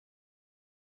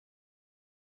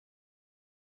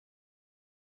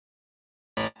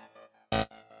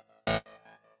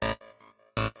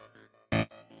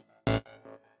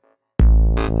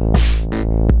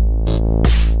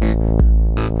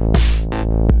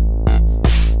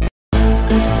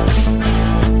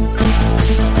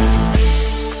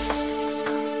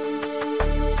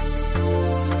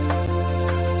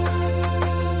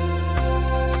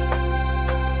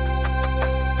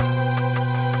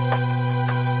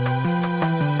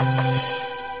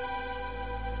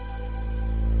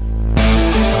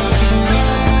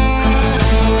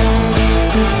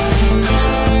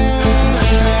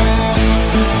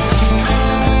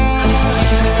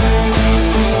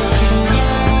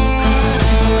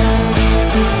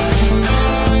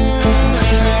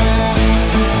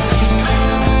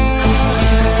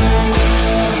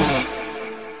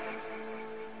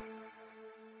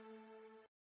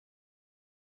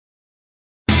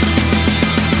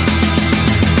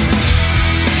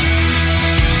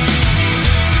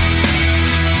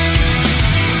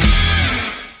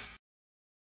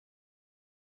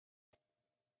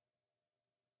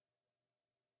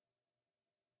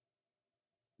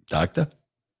Doctor?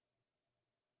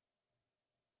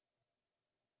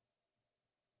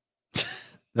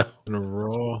 No. In a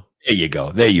Raw. There you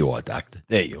go. There you are, Doctor.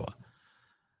 There you are.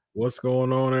 What's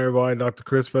going on, everybody? Dr.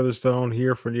 Chris Featherstone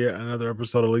here for yet another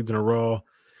episode of Leads in a Raw.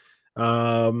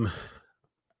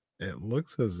 It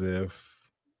looks as if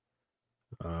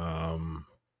I'm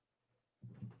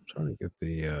trying to get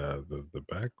the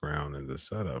background and the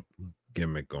setup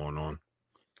gimmick going on.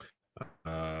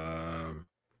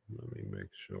 Let me make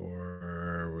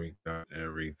sure we got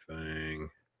everything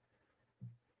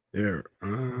there.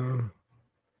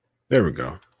 There we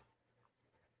go.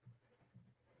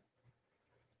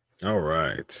 All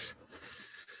right.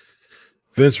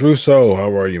 Vince Russo,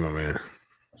 how are you, my man?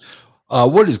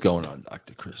 What is going on,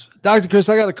 Dr. Chris? Dr. Chris,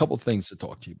 I got a couple things to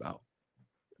talk to you about.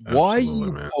 Why are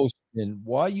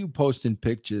you posting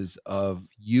pictures of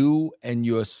you and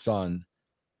your son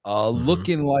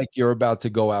looking like you're about to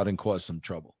go out and cause some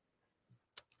trouble?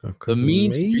 The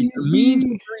mean streets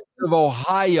of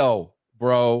Ohio,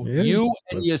 bro. Yeah, you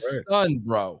and your son,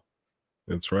 bro.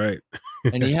 That's right.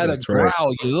 And he had a growl.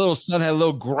 Right. Your little son had a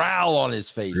little growl on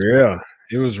his face. Yeah, bro.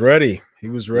 He was ready. He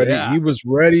was ready. Yeah. He was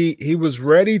ready. He was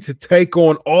ready to take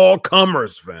on all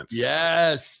comers, Vince.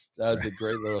 Yes. That was a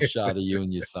great little shot of you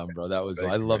and your son, bro. That was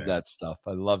I love that stuff.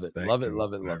 I love it. Love it.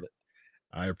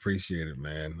 I appreciate it,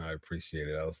 man. I appreciate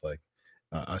it. I was like,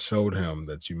 I showed him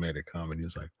that you made a comment. He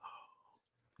was like, oh.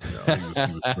 He was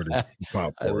pretty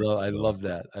pop. I love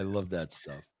that. I love that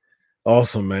stuff.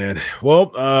 Awesome, man. Well,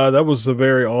 that was a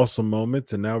very awesome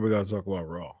moment, and now we got to talk about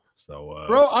Raw. So,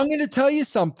 bro, I'm going to tell you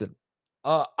something.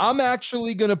 I'm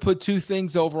actually going to put two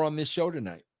things over on this show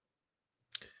tonight.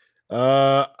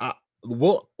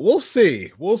 We'll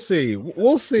see. We'll see what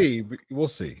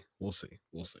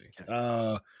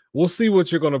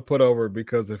you're going to put over,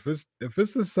 because if it's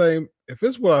the same, if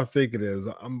it's what I think it is,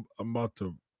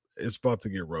 it's about to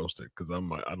get roasted, because I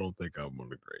don't think I'm going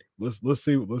to agree. Let's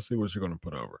see what you're going to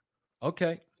put over.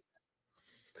 Okay.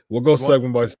 We'll go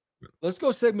segment by segment. Let's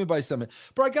go segment by segment.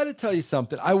 Bro, I got to tell you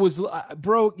something. I always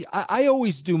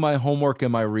do my homework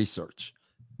and my research,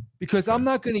 because I'm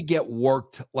not going to get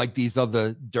worked like these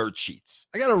other dirt sheets.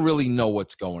 I got to really know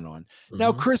what's going on. Mm-hmm.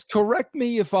 Now, Chris, correct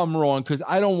me if I'm wrong, because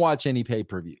I don't watch any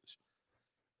pay-per-views.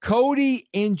 Cody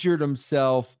injured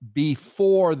himself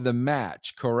before the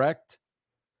match, correct?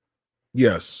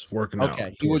 Yes, working out.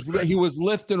 Okay, he was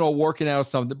lifting or working out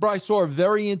something. Bro, I saw a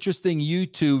very interesting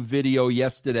YouTube video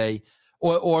yesterday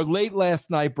or late last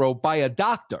night, bro, by a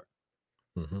doctor.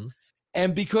 Mm-hmm.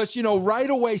 And because, right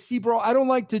away, see, bro, I don't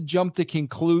like to jump to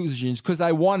conclusions, because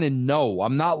I want to know.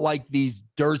 I'm not like these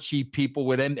dirt sheet people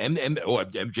with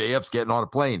MJF's getting on a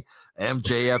plane.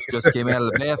 MJF just came out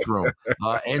of the bathroom.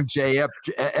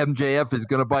 MJF is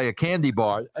going to buy a candy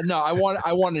bar. No, I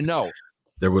want to know.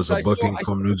 There was a booking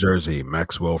from New Jersey,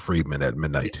 Maxwell Friedman at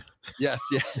midnight. Yes,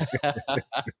 yeah.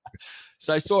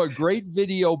 So I saw a great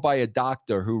video by a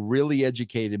doctor who really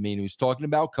educated me, and he was talking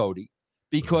about Cody,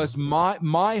 because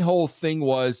my whole thing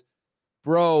was,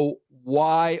 bro,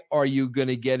 why are you going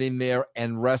to get in there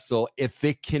and wrestle if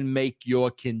it can make your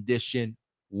condition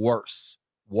worse?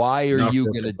 Why are you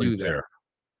going to do that?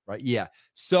 Right? Yeah.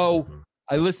 So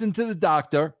I listened to the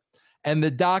doctor, and the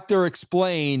doctor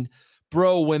explained,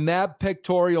 bro, when that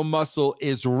pectoral muscle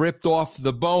is ripped off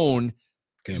the bone,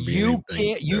 you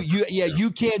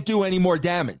can't do any more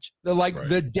damage.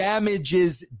 The damage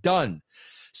is done.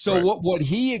 So what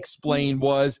he explained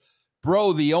was,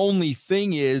 bro, the only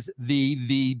thing is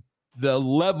the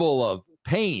level of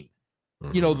pain.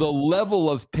 Mm-hmm. The level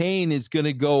of pain is going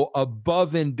to go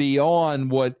above and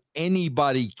beyond what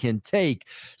anybody can take.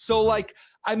 So I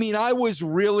was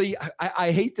really,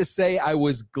 I hate to say I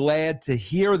was glad to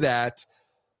hear that,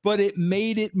 but it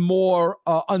made it more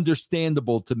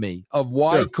understandable to me of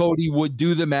why Cody would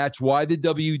do the match, why the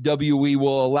WWE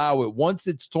will allow it. Once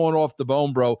it's torn off the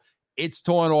bone, bro, it's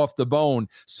torn off the bone.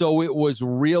 So it was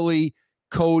really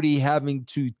Cody having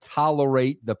to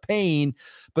tolerate the pain.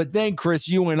 But then, Chris,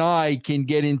 you and I can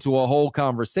get into a whole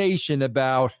conversation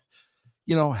about,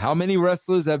 how many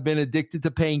wrestlers have been addicted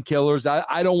to painkillers.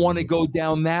 I don't want to go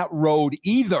down that road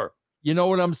either. You know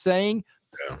what I'm saying?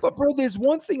 Yeah. But, bro, there's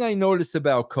one thing I noticed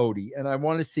about Cody, and I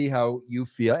want to see how you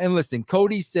feel. And listen,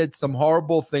 Cody said some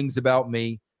horrible things about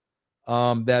me.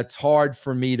 That's hard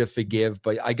for me to forgive,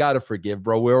 but I got to forgive,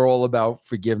 bro. We're all about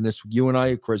forgiveness. You and I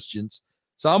are Christians.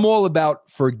 So I'm all about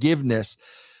forgiveness.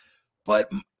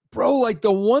 But, bro,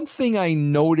 the one thing I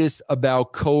notice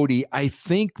about Cody, I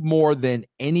think more than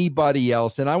anybody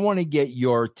else, and I want to get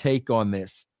your take on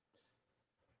this,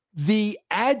 the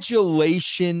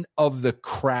adulation of the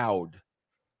crowd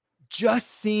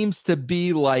just seems to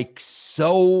be like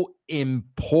so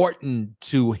important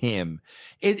to him.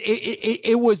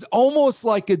 It was almost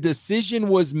like a decision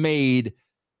was made.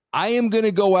 I am going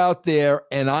to go out there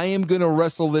and I am going to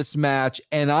wrestle this match,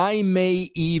 and I may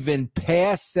even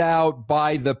pass out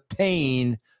by the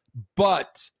pain,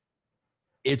 but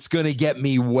it's going to get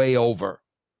me way over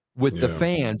with the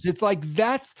fans. It's like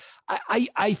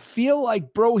I feel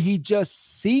like, bro, he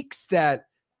just seeks that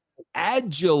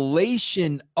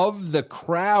adulation of the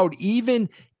crowd, even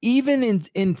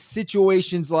in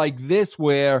situations like this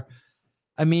where,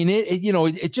 I mean,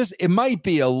 it might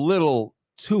be a little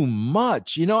too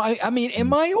much. I mean,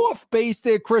 am I off base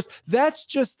there, Chris? That's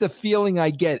just the feeling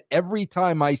I get every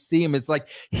time I see him. It's like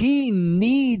he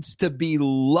needs to be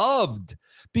loved,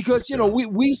 because,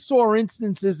 we saw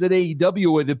instances at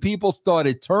AEW where the people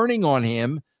started turning on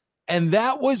him, and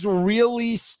that was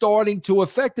really starting to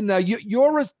affect him. Now,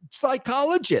 you're a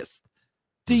psychologist.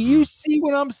 Do you see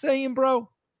what I'm saying, bro?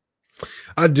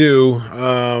 I do.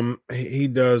 He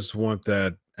does want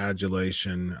that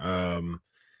adulation.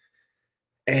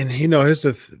 And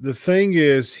the thing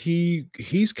is,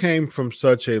 he's came from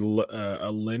such a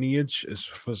lineage,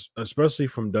 especially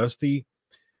from Dusty.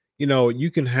 You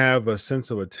can have a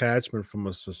sense of attachment from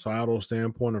a societal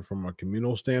standpoint and from a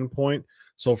communal standpoint.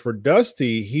 So for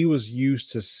Dusty, he was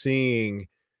used to seeing,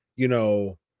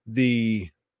 the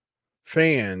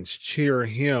fans cheer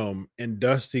him, and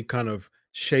Dusty kind of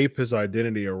shape his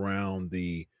identity around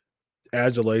the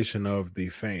adulation of the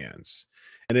fans.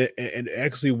 And it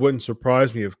actually wouldn't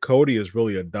surprise me if Cody has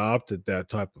really adopted that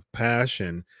type of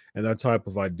passion and that type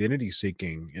of identity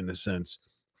seeking, in a sense,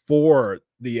 for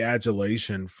the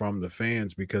adulation from the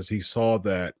fans, because he saw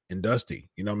that in Dusty.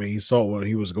 He saw when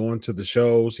he was going to the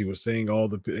shows, he was seeing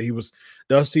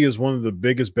Dusty is one of the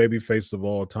biggest baby faces of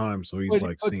all time. So he's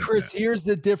but seeing Chris, that. here's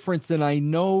the difference. And I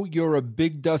know you're a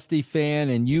big Dusty fan,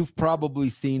 and you've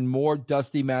probably seen more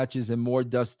Dusty matches and more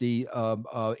Dusty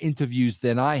interviews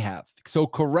than I have. So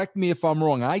correct me if I'm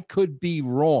wrong. I could be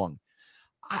wrong.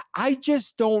 I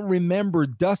just don't remember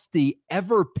Dusty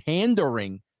ever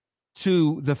pandering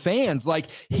to the fans. Like,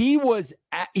 he was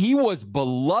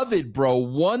beloved, bro,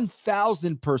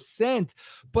 1000%.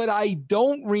 But I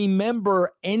don't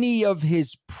remember any of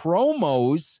his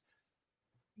promos,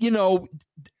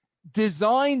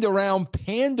 designed around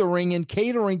pandering and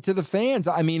catering to the fans.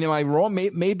 I mean, am I wrong?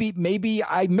 Maybe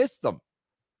I missed them.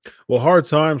 Well, Hard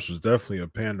Times was definitely a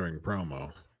pandering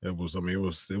promo. It was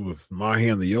my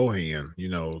hand to your hand,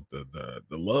 the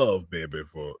love baby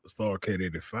for Starrcade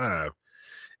 85.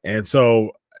 And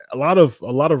so a lot of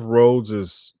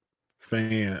Rhodes's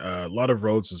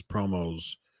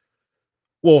promos.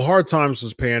 Well, Hard Times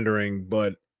was pandering,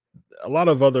 but a lot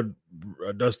of other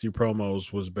Dusty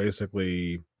promos was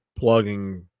basically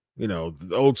plugging,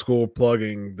 the old school,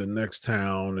 plugging the next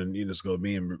town, and it's going to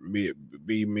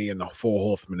be me and the Four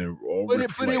Horsemen. But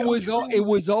it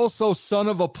was also Son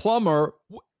of a Plumber.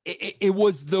 It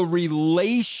was the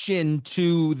relation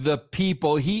to the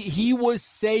people. He was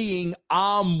saying,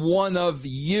 I'm one of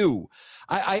you.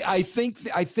 I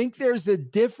think there's a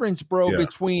difference, bro,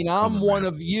 between I'm one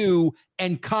of you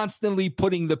and constantly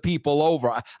putting the people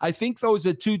over. I think those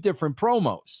are two different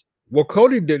promos. Well,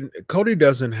 Cody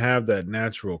doesn't have that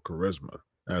natural charisma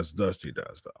as Dusty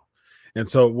does, though. And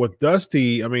so with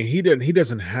Dusty, I mean, he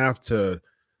doesn't have to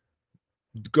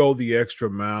go the extra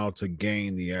mile to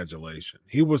gain the adulation.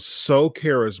 He was so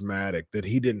charismatic that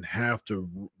he didn't have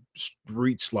to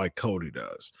reach like Cody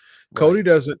does. Right.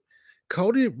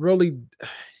 Cody really,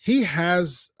 he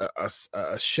has a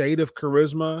shade of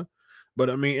charisma, but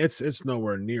I mean, it's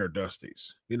nowhere near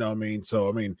Dusty's. You know what I mean? So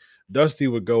I mean, Dusty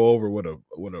would go over with a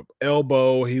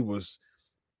elbow. He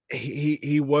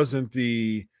wasn't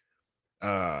the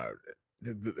my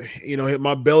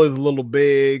belly's a little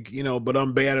big, but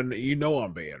I'm bad, and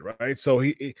I'm bad, right? So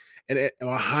and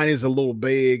my hiney's a little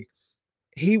big.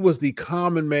 He was the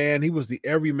common man. He was the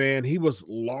everyman. He was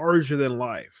larger than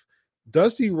life.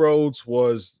 Dusty Rhodes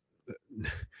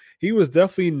he was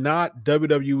definitely not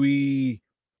WWE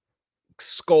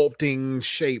sculpting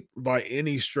shape by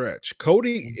any stretch.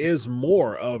 Cody is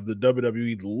more of the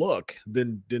WWE look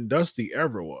than Dusty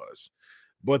ever was.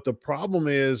 But the problem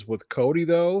is with Cody,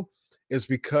 though, is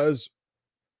because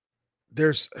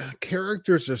there's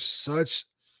characters are such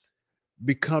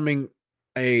becoming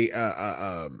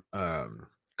a kind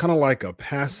of like a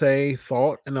passe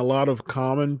thought in a lot of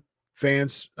common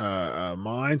fans'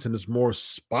 minds, and it's more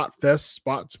spot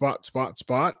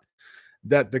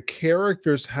that the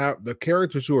characters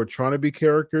who are trying to be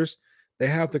characters, they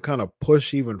have to kind of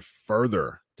push even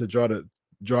further to try to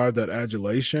drive that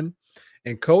adulation.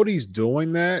 And Cody's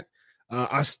doing that.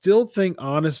 I still think,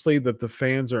 honestly, that the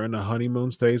fans are in the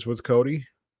honeymoon stage with Cody.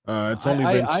 It's only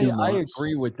been 2 I months.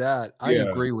 agree with that. I Yeah,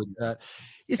 agree with that.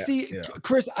 You see, yeah,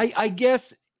 Chris, I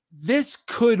guess this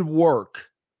could work,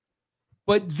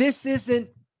 but this isn't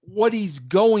what he's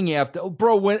going after. Oh,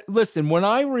 bro, when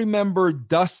I remember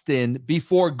Dustin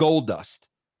before Goldust,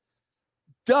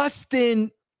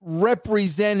 Dustin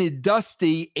represented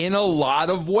Dusty in a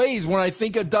lot of ways. When I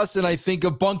think of Dustin, I think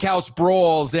of bunkhouse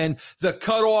brawls and the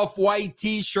cut off white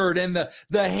t-shirt and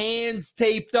the hands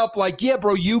taped up. Like, yeah,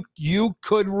 bro, you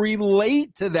could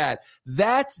relate to that.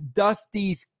 That's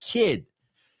Dusty's kid.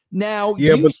 Now,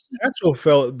 yeah. But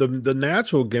the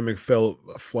natural gimmick fell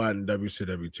flat in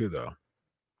WCW too, though.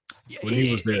 When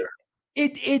he was there,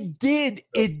 it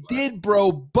did,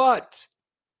 bro. But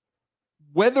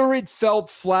whether it felt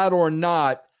flat or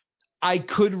not, I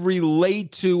could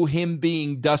relate to him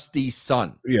being Dusty's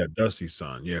son. yeah, Dusty's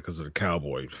son, yeah, because of the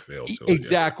cowboy feel to it.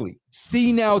 Exactly. Yeah.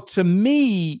 See, now to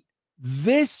me,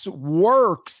 this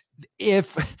works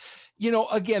if,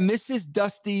 again, this is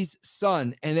Dusty's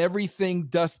son and everything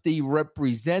Dusty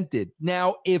represented.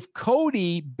 Now, if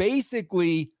Cody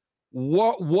basically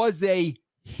was a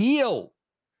heel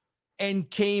and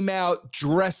came out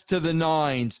dressed to the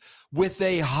nines with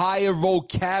a higher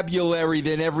vocabulary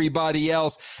than everybody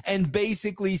else and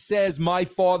basically says my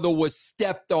father was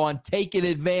stepped on, taken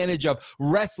advantage of,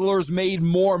 wrestlers made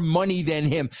more money than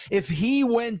him. If he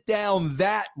went down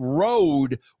that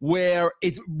road where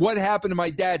it's what happened to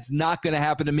my dad's not going to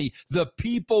happen to me, the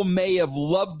people may have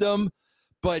loved him,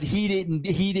 but he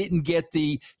didn't get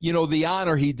the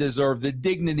honor he deserved, the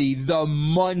dignity, the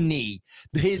money,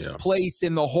 his place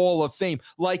in the Hall of Fame.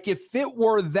 Like, if it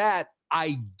were that,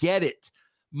 I get it.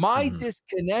 My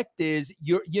disconnect is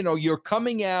you're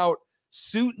coming out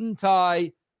suit and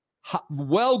tie,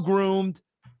 well-groomed,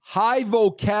 high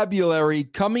vocabulary,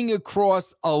 coming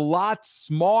across a lot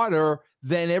smarter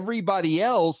than everybody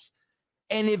else.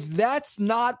 And if that's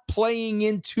not playing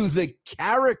into the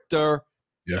character,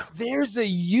 there's a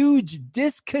huge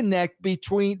disconnect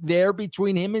between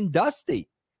him and Dusty.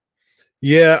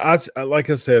 Yeah,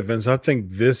 like I said, Vince, I think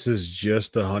this is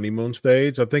just the honeymoon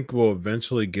stage. I think we'll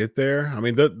eventually get there. I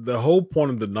mean, the whole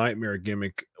point of the Nightmare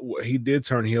gimmick, he did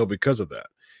turn heel because of that.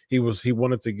 He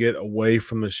wanted to get away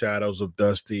from the shadows of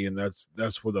Dusty, and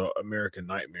that's where the American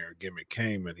Nightmare gimmick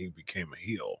came, and he became a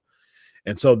heel.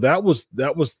 And so that was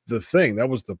the thing. That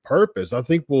was the purpose. I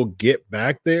think we'll get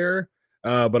back there.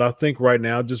 But I think right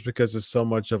now, just because it's so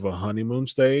much of a honeymoon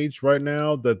stage right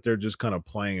now, that they're just kind of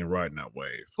playing and riding that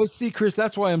wave. But see, Chris,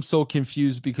 that's why I'm so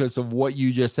confused because of what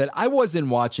you just said. I wasn't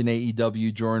watching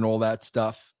AEW during all that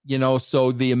stuff,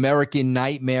 so the American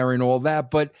Nightmare and all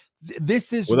that. But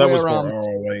this is that where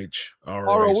was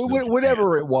ROH,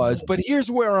 whatever it was. But here's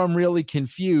where I'm really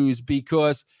confused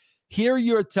because here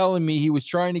you're telling me he was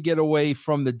trying to get away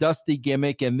from the Dusty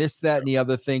gimmick and this, that, and the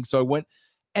other thing. So I went.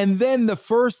 And then the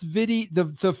first video,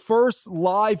 the first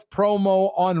live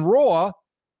promo on Raw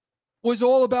was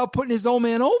all about putting his own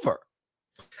man over.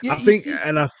 I think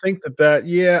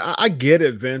that I get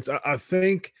it, Vince. I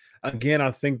think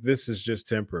this is just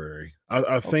temporary.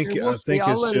 I think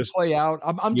I'll let it play out.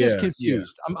 I'm just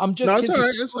confused. Yeah. I'm just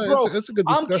confused. It's a good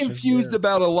discussion. I'm confused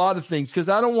about a lot of things because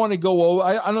I don't want to go over.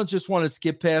 I don't just want to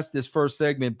skip past this first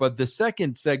segment, but the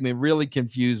second segment really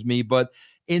confused me. But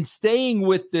in staying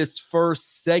with this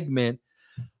first segment,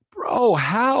 bro,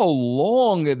 how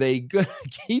long are they going to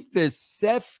keep this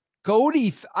Seth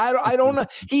Cody? I don't know.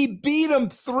 He beat him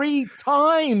 3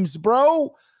 times,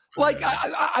 bro. Like,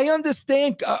 I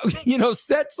understand,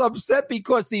 Seth's upset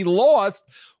because he lost.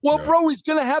 Well, bro, he's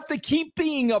going to have to keep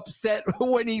being upset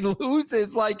when he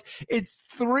loses. Like, it's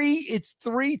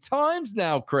three times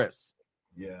now, Chris.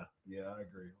 Yeah, I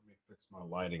agree.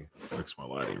 Fix my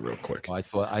lighting real quick. Oh, I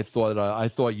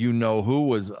thought who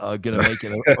was gonna make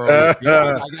it early.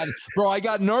 I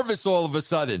got nervous all of a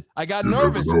sudden. I got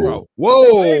nervous, bro.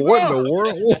 Whoa, what in the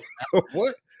world?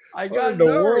 What? I got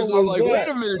nervous. I'm like, wait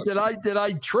a minute, did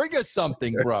I trigger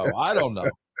something, bro? I don't know.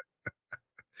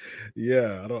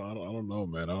 Yeah, I don't know,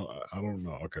 man. I don't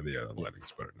know. Okay, yeah, the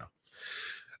lighting's better now.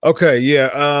 Okay, yeah.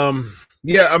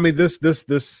 I mean, this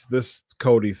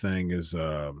Cody thing is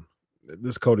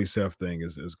this Cody Seth thing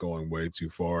is going way too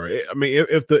far. I mean,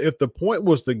 if the point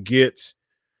was to get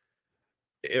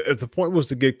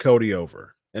Cody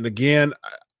over, and again,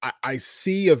 I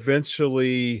see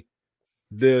eventually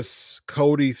this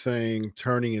Cody thing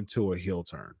turning into a heel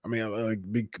turn. I mean, like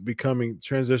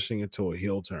transitioning into a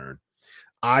heel turn.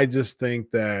 I just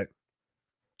think that,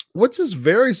 which is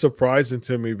very surprising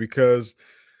to me because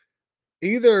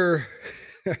either,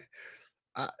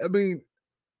 I mean,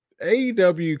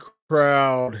 AEW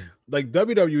crowd, like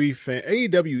WWE fan,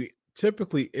 AEW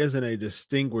typically isn't a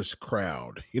distinguished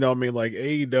crowd. You know what I mean? Like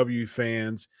AEW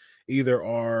fans either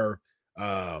are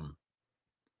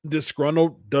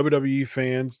disgruntled WWE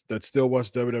fans that still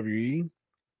watch WWE,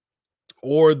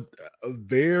 or a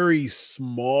very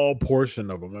small portion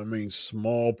of them. I mean,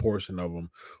 small portion of them,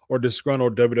 or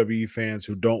disgruntled WWE fans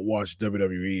who don't watch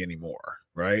WWE anymore,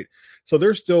 right? So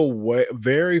they're still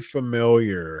very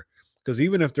familiar, because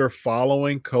even if they're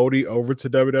following Cody over to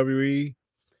WWE,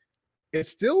 it's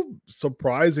still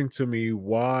surprising to me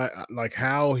why, like,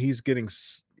 how he's getting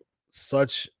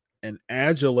such an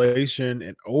adulation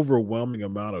and overwhelming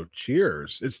amount of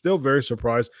cheers. It's still very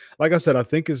surprised. Like I said, I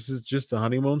think this is just the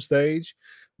honeymoon stage.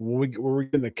 When we're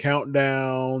getting the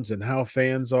countdowns and how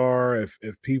fans are, if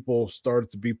people started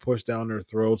to be pushed down their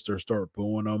throats, they start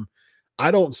booing them.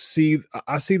 I see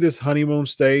this honeymoon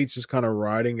stage just kind of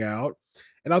riding out.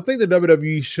 And I think the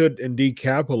WWE should indeed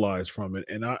capitalize from it.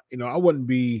 And I wouldn't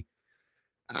be,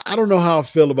 I don't know how I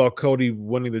feel about Cody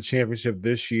winning the championship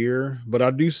this year, but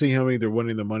I do see him either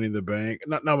winning the Money in the Bank,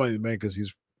 not Money in the Bank, because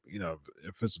he's,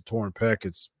 if it's a torn pec,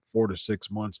 it's 4 to 6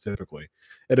 months typically.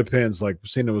 It depends. Like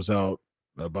Cena was out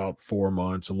about 4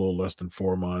 months, a little less than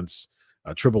 4 months.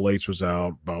 Triple H was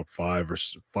out about 5 or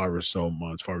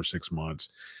 6 months.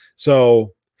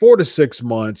 So 4 to 6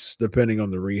 months, depending on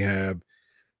the rehab.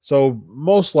 So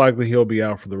most likely he'll be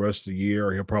out for the rest of the year,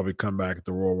 or he'll probably come back at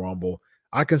the Royal Rumble.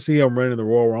 I can see him running the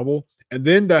Royal Rumble, and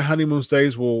then that honeymoon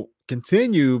stage will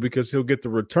continue because he'll get the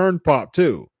return pop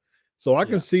too. So I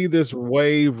can see this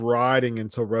wave riding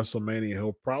until WrestleMania.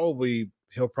 He'll probably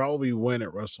win at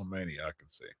WrestleMania. I can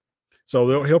see.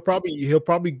 So he'll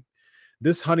probably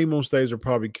this honeymoon stage will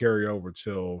probably carry over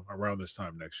till around this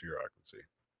time next year. I can see.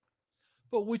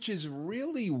 But which is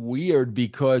really weird,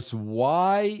 because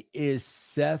why is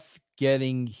Seth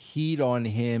getting heat on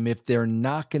him if they're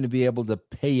not going to be able to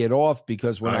pay it off,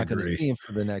 because we're not going to see him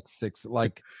for the next 6,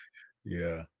 like,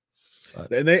 yeah.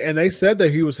 And they said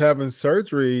that he was having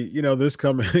surgery,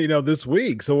 this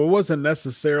week. So it wasn't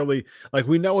necessarily like,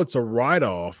 we know it's a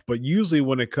write-off, but usually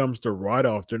when it comes to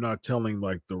write-off, they're not telling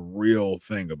like the real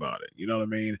thing about it. You know what I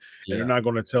mean? And they're not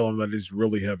going to tell him that he's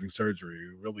really having surgery. He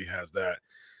really has that.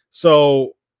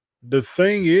 So the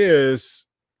thing is,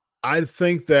 I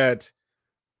think that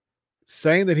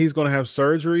saying that he's going to have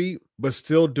surgery, but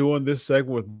still doing this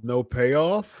segment with no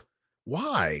payoff,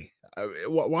 why?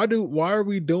 Why are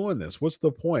we doing this? What's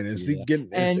the point? Is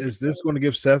this going to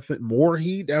give Seth more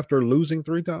heat after losing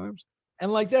 3 times?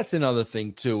 And like, that's another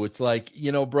thing too. It's like,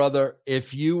 brother,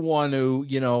 if you want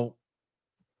to,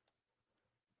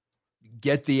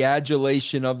 get the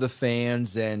adulation of the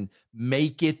fans and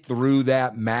make it through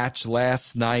that match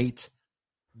last night,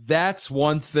 that's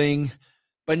one thing.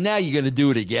 But now you're going to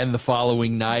do it again the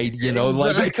following night,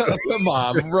 like, come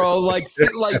on, bro. Like,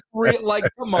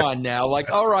 come on now.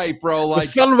 Like, all right, bro.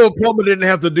 Like, the son of a plumber didn't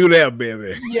have to do that,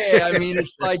 baby. Yeah, I mean,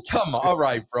 it's like, come on. All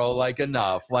right, bro. Like,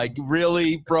 enough. Like,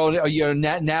 really, bro?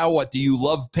 Now what? Do you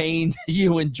love pain?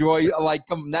 You enjoy, like,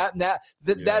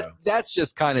 that's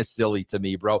just kind of silly to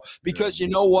me, bro. Because you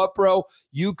know what, bro?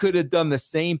 You could have done the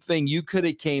same thing. You could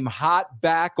have came hot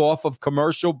back off of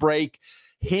commercial break,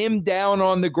 him down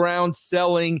on the ground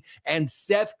selling, and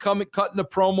Seth cutting the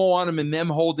promo on him, and them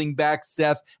holding back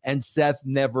Seth, and Seth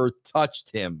never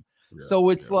touched him. So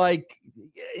it's like,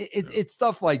 it's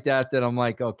stuff like that I'm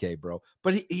like, okay, bro.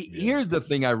 But here's the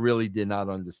thing I really did not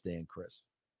understand, Chris.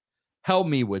 Help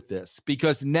me with this,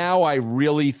 because now I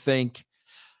really think,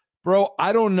 bro,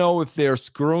 I don't know if they're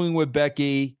screwing with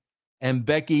Becky and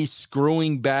Becky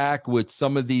screwing back with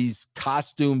some of these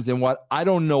costumes and what. I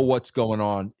don't know what's going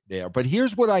on there. But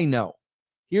here's what I know.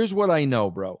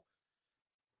 Bro.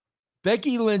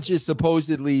 Becky Lynch is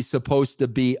supposedly supposed to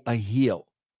be a heel.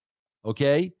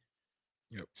 Okay?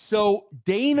 Yep. So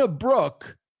Dana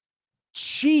Brooke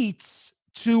cheats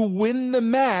to win the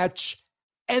match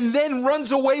and then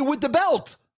runs away with the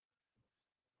belt.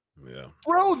 Yeah.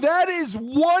 Bro, that is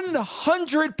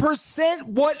 100%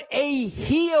 what a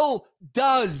heel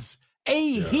does.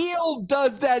 Heel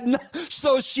does that.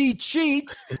 So she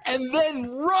cheats and then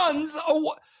runs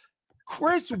away.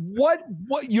 Chris, what?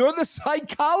 You're the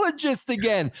psychologist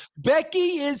again. Becky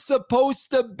is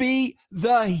supposed to be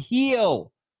the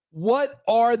heel. What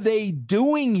are they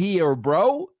doing here,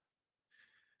 bro?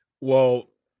 Well,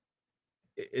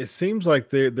 it seems like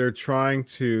they're trying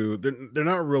to. They're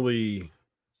not really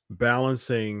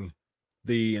balancing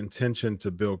the intention to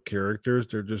build characters.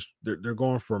 They're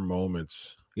going for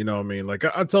moments. You know what I mean? Like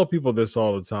I tell people this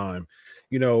all the time.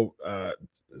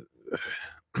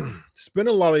 Spend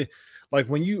a lot of, like,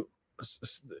 when you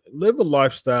live a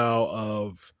lifestyle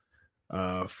of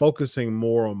focusing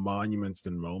more on monuments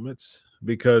than moments,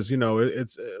 because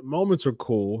it's moments are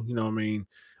cool, you know what I mean,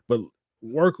 but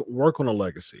work on a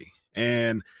legacy.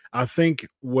 And I think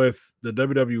with the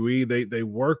WWE, they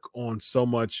work on so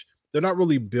much. They're not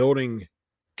really building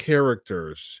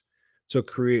characters to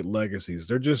create legacies.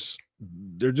 They're just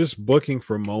booking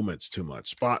for moments too much.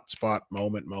 Spot,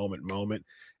 moment,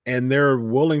 and they're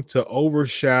willing to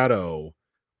overshadow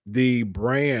the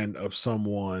brand of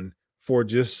someone for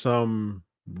just some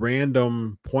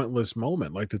random pointless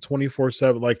moment, like the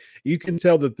 24/7. Like, you can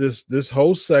tell that this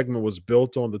whole segment was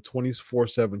built on the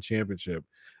 24/7 championship.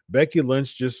 Becky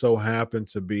Lynch just so happened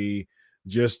to be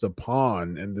just a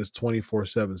pawn in this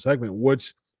 24/7 segment,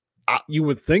 which you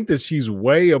would think that she's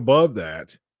way above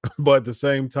that, but at the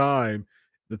same time,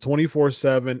 the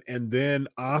 24/7, and then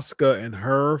Asuka and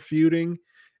her feuding,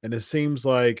 and it seems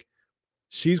like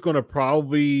she's going to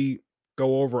probably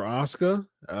go over Asuka,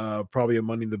 probably at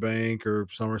Money in the Bank or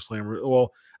SummerSlam.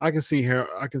 Well, I can see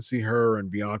her and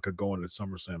Bianca going to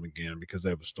SummerSlam again because they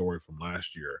have a story from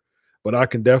last year. But I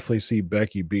can definitely see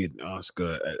Becky beating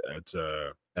Asuka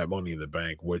at Money in the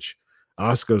Bank, which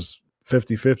Asuka's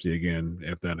 50-50 again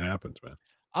if that happens, man.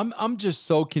 I'm just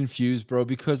so confused, bro,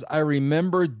 because I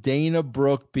remember Dana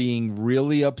Brooke being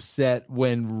really upset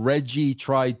when Reggie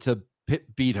tried to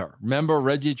beat her. Remember,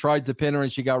 Reggie tried to pin her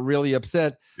and she got really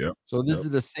upset. Yep. So this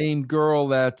is the same girl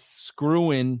that's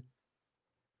screwing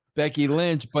Becky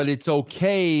Lynch, but it's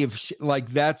okay if she, like,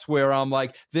 that's where I'm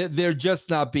like, they're just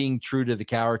not being true to the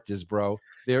characters, bro.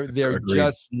 They're Agreed.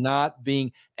 just not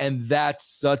being, and that's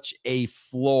such a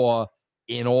flaw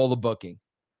in all the booking.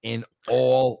 In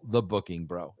all the booking,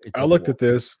 bro. I looked at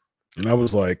this and I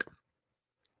was like,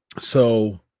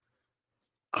 so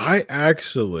I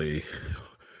actually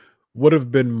would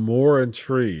have been more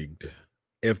intrigued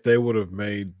if they would have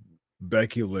made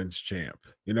Becky Lynch champ.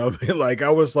 You know what I mean? Like, I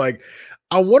was like,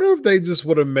 I wonder if they just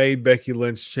would have made Becky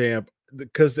Lynch champ,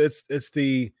 because it's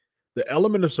the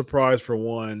element of surprise for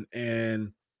one,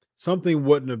 and something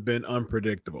wouldn't have been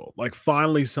unpredictable. Like,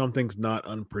 finally something's not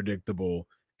unpredictable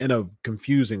in a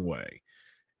confusing way.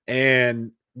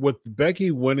 And with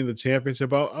Becky winning the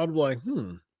championship, I'm like,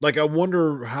 like, I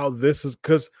wonder how this is,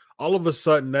 because all of a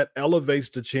sudden that elevates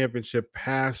the championship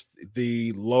past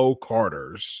the low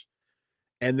Carters.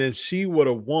 And then she would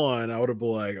have won. I would have been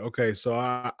like, okay, so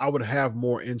I would have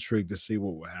more intrigue to see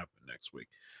what would happen next week.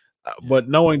 But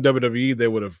knowing WWE, they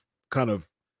would have kind of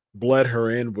bled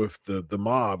her in with the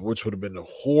mob, which would have been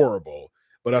horrible.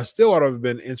 But I still would have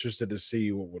been interested to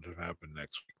see what would have happened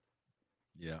next week.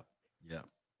 Yeah.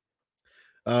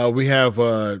 We have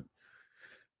The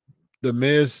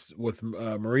Miz with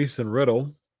Maurice and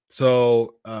Riddle.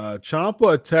 So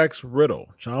Ciampa attacks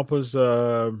Riddle. Ciampa's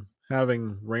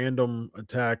having random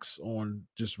attacks on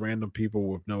just random people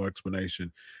with no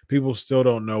explanation. People still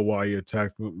don't know why he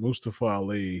attacked Mustafa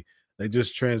Ali. They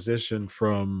just transitioned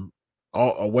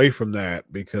away from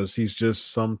that because he's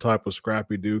just some type of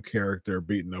Scrappy Doo character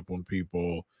beating up on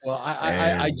people. Well,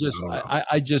 I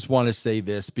just want to say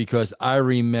this because I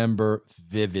remember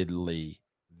vividly,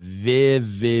 because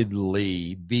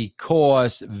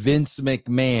Vince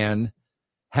McMahon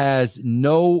has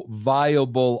no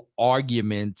viable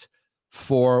argument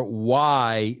for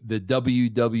why the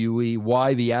WWE,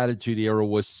 why the Attitude Era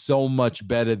was so much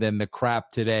better than the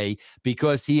crap today,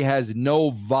 because he has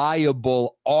no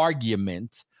viable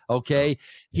argument. Okay.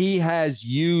 He has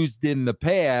used in the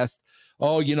past,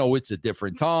 it's a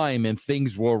different time and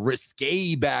things were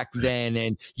risque back then.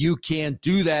 And you can't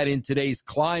do that in today's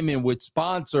climate with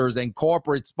sponsors and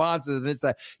corporate sponsors. And it's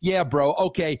like, yeah, bro.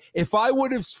 Okay. If I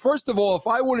would have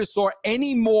saw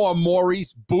any more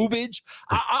Maurice boobage,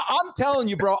 I'm telling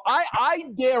you, bro, I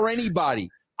dare anybody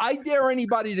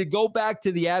to go back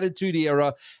to the Attitude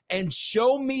Era and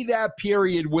show me that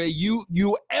period where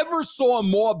you ever saw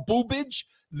more boobage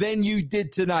than you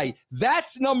did tonight.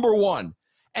 That's number one.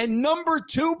 And number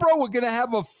two, bro, we're going to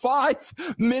have a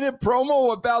 5-minute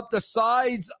promo about the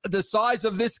size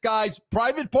of this guy's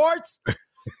private parts.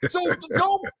 So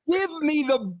don't give me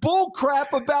the bull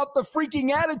crap about the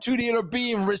freaking Attitude Era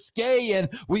being risque and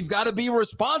we've got to be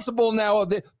responsible now.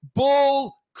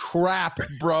 Bull crap,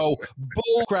 bro.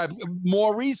 Bull crap.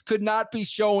 Maurice could not be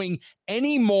showing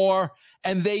any more,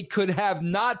 and they could have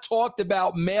not talked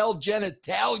about male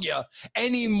genitalia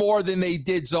any more than they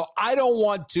did. So I don't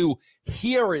want to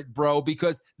hear it, bro,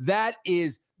 because that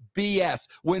is BS.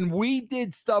 When we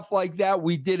did stuff like that,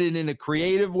 we did it in a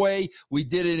creative way. We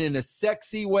did it in a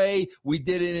sexy way. We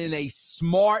did it in a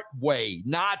smart way.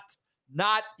 Not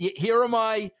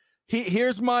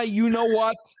here's my you know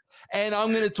what, and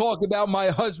I'm going to talk about my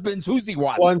husband's who's he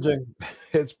watching.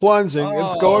 It's plunging.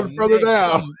 It's going further man,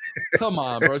 down. come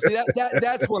on, bro. See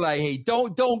that's what I hate.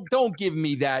 Don't give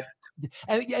me that.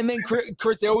 And then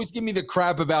Chris, they always give me the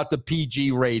crap about the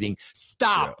PG rating.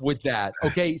 Stop with that,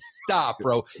 okay? Stop,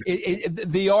 bro.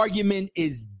 The argument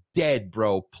is dead,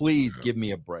 bro. Please give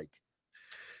me a break.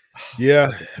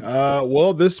 Yeah.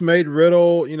 Well, this made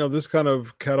Riddle, this kind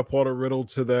of catapulted Riddle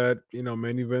to that,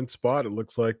 main event spot. It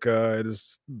looks like it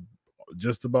is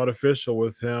just about official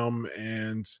with him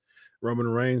and Roman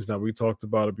Reigns. Now, we talked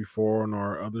about it before on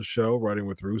our other show, Writing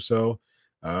with Russo.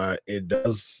 It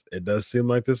does seem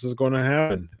like this is going to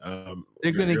happen.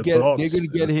 They're going to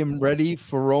get him ready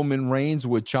for Roman Reigns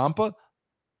with Ciampa.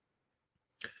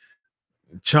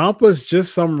 Ciampa's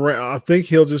just I think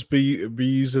he'll just be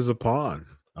used as a pawn.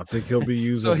 I think he'll be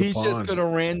used so as a he's pawn. just going to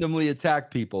randomly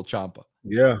attack people, Ciampa.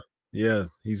 Yeah.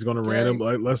 He's going to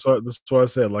randomly. That's what I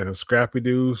said, like a Scrappy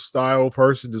Doo style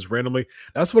person, just randomly.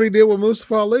 That's what he did with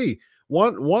Mustafa Ali.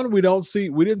 One we didn't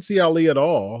see Ali at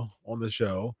all on the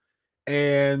show,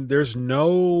 and there's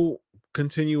no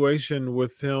continuation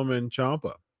with him and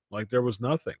Ciampa. Like there was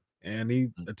nothing, and he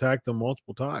attacked him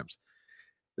multiple times.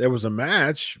 There was a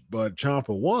match, but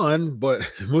Ciampa won, but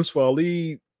Mustafa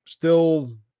Ali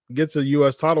still gets a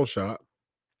U.S. title shot.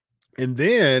 And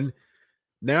then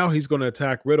now he's going to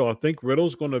attack Riddle. I think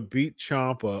Riddle's going to beat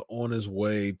Ciampa on his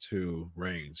way to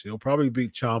Reigns. He'll probably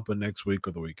beat Ciampa next week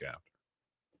or the week after.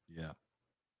 Yeah.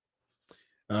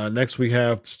 Next we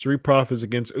have Street Profits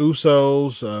against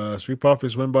Usos. Street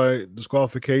Profits win by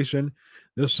disqualification.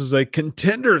 This is a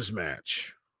contenders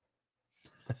match.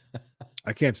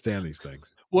 I can't stand these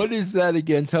things. What is that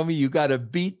again? Tell me, you got to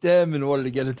beat them in order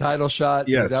to get a title shot?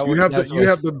 Yes, you have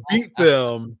to beat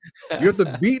them. You have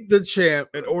to beat the champ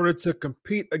in order to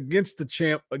compete against the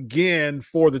champ again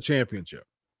for the championship.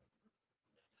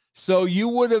 So you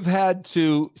would have had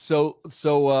to.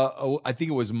 I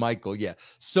think it was Michael. Yeah.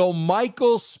 So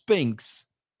Michael Spinks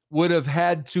would have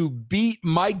had to beat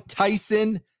Mike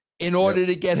Tyson in order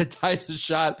to get a title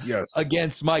shot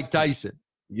against Mike Tyson.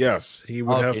 Yes, he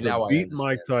would have to beat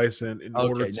Mike Tyson in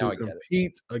order to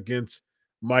compete against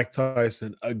Mike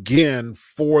Tyson again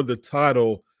for the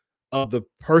title of the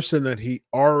person that he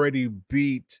already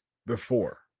beat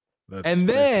before. And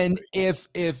then if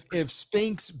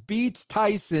Spinks beats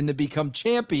Tyson to become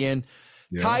champion,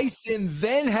 Tyson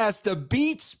then has to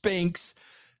beat Spinks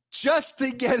just to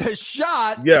get a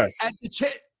shot at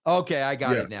the Okay, I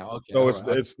got it now. Okay, so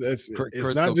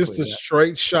it's not just a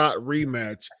straight shot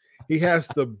rematch. He has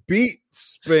to beat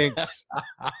Spinks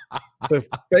to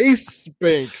face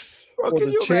Spinks for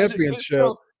the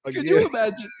championship. Can you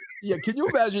imagine? Yeah, can you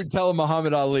imagine telling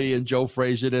Muhammad Ali and Joe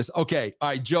Frazier this? Okay, all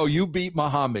right, Joe, you beat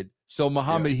Muhammad. So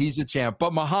Muhammad, he's a champ.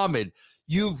 But Muhammad,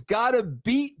 you've got to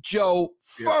beat Joe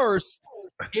first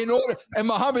in order. And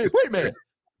Muhammad, wait a minute.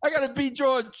 I gotta beat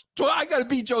Joe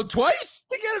twice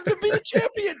to get him to be the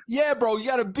champion. Yeah, bro, you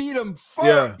gotta beat him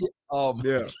first.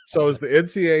 So it's the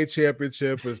NCAA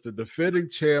championship. It's the defending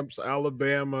champs,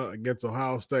 Alabama against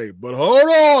Ohio State. But hold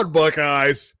on,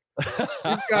 Buckeyes.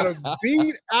 You gotta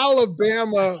beat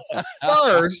Alabama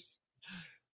first.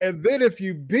 And then if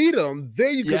you beat them,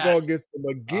 then you can go against them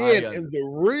again in the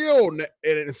real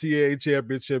NCAA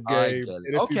championship game.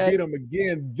 And if you beat them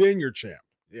again, then you're champ.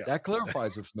 Yeah. That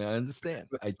clarifies it for me. I understand.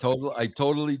 I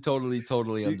totally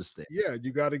understand. Yeah,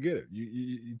 you got to get it.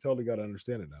 You totally got to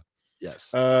understand it now.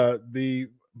 Yes. The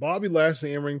Bobby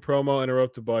Lashley in-ring promo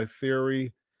interrupted by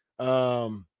Theory. I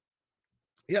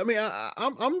mean,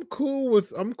 I'm cool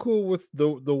with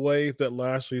the way that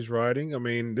Lashley's riding. I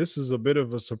mean, this is a bit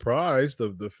of a surprise.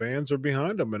 The fans are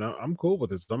behind him, and I'm cool with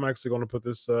this. I'm actually going to put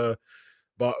this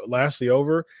Lashley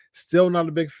over. Still not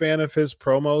a big fan of his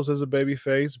promos as a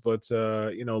babyface, but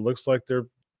looks like the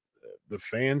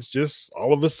fans just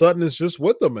all of a sudden is just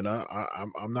with them, and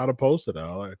I'm not opposed to that.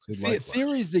 I actually like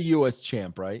Theory's the U.S.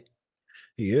 champ, right?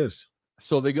 He is.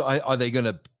 So are they going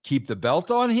to keep the belt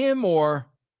on him, or?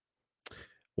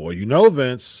 Well,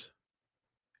 Vince,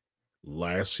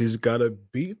 Lashley's got to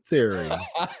beat Theory.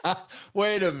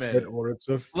 Wait a minute. In order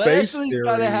to face Lashley's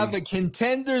got to have a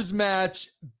contenders match,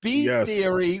 beat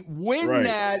Theory, win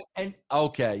that, and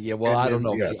okay, well, I don't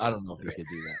know. I don't know if he can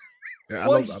do that. Yeah, I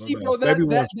don't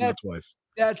know.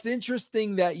 That's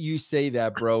interesting that you say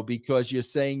that, bro, because you're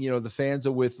saying the fans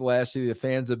are with Lashley, the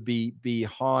fans are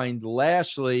behind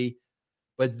Lashley,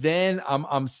 but then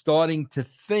I'm starting to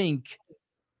think.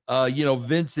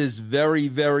 Vince is very,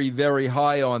 very, very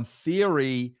high on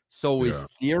Theory. So is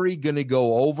Theory going to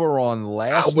go over on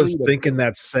Lashley? I was thinking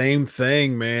that same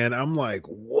thing, man. I'm like,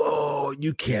 whoa,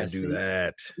 you can't do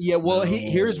that. Yeah, well,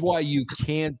 here's why you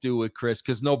can't do it, Chris,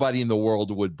 because nobody in the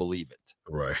world would believe it.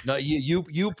 Right. No,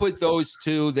 you put those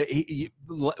two that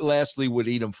Lashley would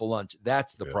eat them for lunch.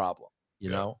 That's the problem, you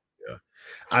know? Yeah.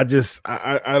 I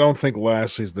don't think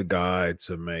Lashley's the guy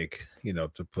to make,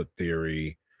 to put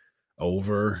Theory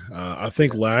over. I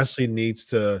think Lashley needs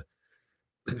to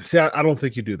see. I don't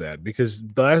think you do that because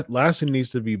Lashley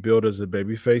needs to be built as a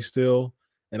babyface still,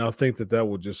 and I think that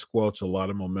will just squelch a lot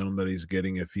of momentum that he's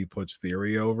getting if he puts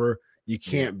Theory over. You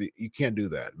can't do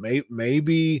that.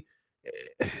 Maybe.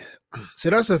 See,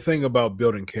 that's the thing about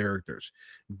building characters.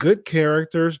 Good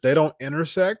characters, they don't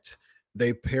intersect,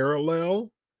 they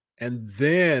parallel, and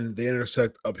then they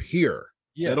intersect up here.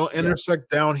 They don't intersect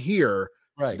down here.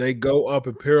 Right. They go up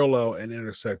and parallel and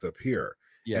intersect up here.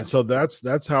 Yeah. And so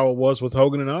that's how it was with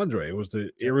Hogan and Andre. It was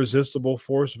the irresistible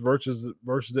force versus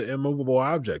the immovable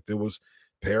object. It was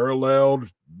paralleled,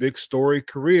 big story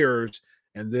careers,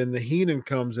 and then the Heenan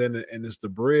comes in and it's the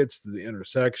bridge to the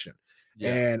intersection.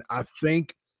 Yeah. And I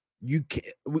think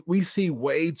we see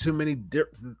way too many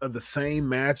of the same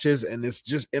matches, and it's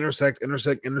just intersect.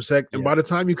 And by the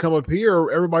time you come up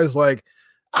here, everybody's like,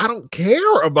 I don't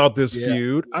care about this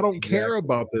feud. I don't care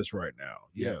about this right now.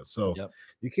 Yeah. So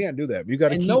you can't do that. You got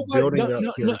to keep building up.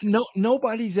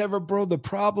 Nobody's ever, bro. The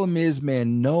problem is,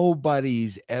 man,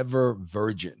 nobody's ever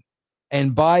virgin.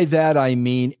 And by that, I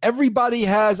mean, everybody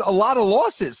has a lot of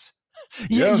losses.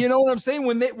 You know what I'm saying?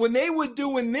 When they were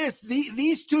doing this,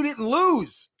 these two didn't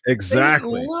lose.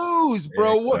 Exactly. They didn't lose,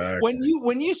 bro. Exactly.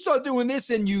 When you start doing this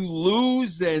and you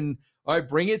lose, and all right,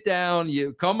 bring it down,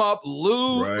 you come up,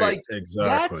 lose, like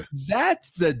exactly.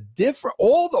 That's the different.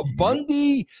 All the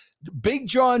Bundy, Big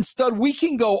John Studd, we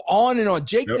can go on and on.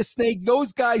 Jake the Snake,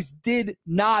 those guys did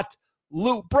not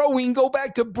lose, bro. We can go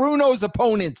back to Bruno's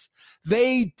opponents.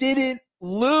 They didn't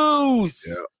lose.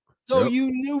 Yeah. So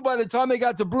you knew by the time they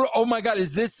got to Bruno, oh my God,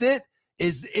 is this it?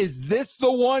 Is this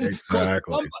the one?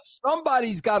 Exactly.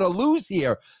 Somebody's got to lose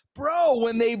here. Bro,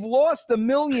 when they've lost a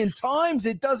million times,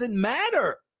 it doesn't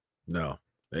matter. No,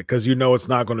 because it's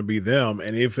not going to be them.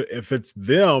 And if it's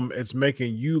them, it's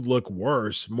making you look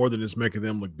worse more than it's making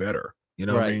them look better. You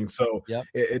know what I mean? So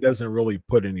it doesn't really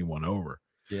put anyone over.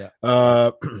 Yeah.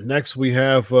 Next we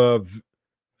have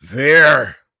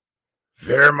Veer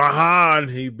Mahan.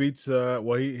 He beats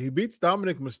he beats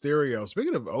Dominic Mysterio.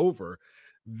 Speaking of over,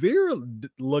 Veer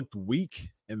looked weak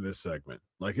in this segment.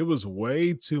 Like it was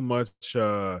way too much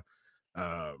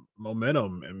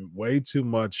momentum and way too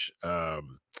much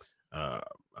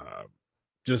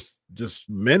just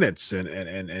minutes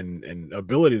and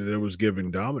ability that it was giving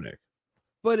Dominic.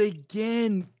 But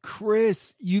again,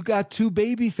 Chris, you got two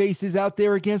baby faces out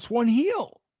there against one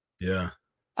heel. Yeah.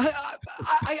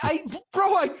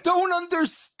 Bro, I don't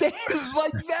understand.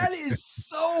 Like, that is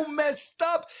so messed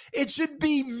up. It should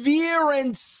be Veer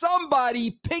and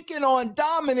somebody picking on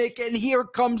Dominic, and here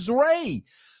comes Ray.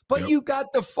 But you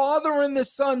got the father and the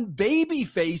son baby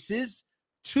faces,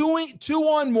 two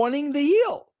on wanting the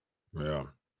heel. Yeah.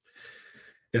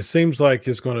 It seems like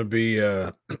it's going to be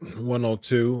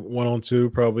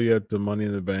 102 probably at the Money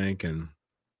in the Bank, and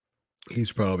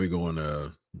he's probably going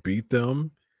to beat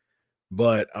them.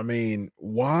 But I mean,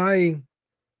 why?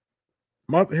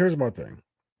 Here's my thing.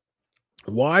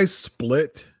 Why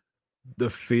split the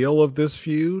feel of this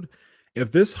feud?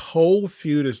 If this whole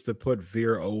feud is to put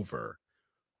Veer over,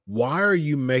 why are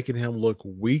you making him look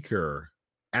weaker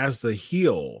as the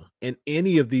heel in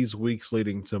any of these weeks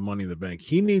leading to Money in the Bank?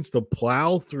 He needs to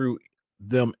plow through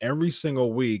them every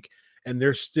single week, and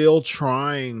they're still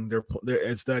trying.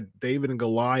 It's that David and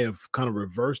Goliath kind of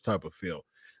reverse type of feel.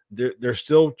 They're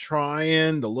still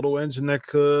trying, the little engine that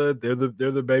could. They're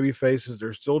the baby faces.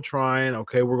 They're still trying.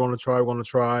 Okay, we're going to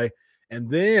try.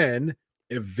 And then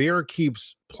if Veer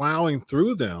keeps plowing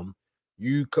through them,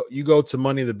 you go to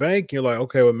Money in the Bank. And you're like,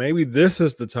 okay, well, maybe this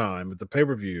is the time at the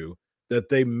pay-per-view that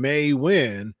they may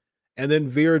win. And then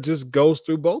Veer just goes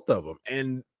through both of them.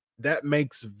 And that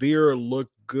makes Veer look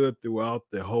good throughout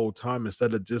the whole time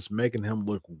instead of just making him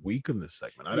look weak in this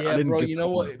segment. I didn't bro, get you know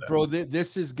what, bro?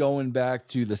 This is going back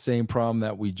to the same problem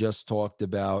that we just talked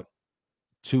about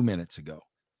 2 minutes ago.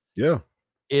 Yeah.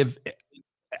 If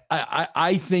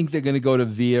I think they're going to go to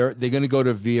Veer, they're going to go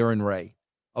to Veer and Ray.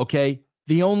 Okay.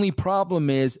 The only problem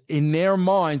is in their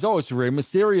minds, oh, it's Rey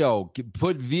Mysterio.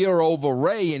 Put Veer over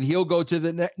Ray and he'll go to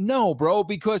the next. No, bro,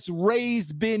 because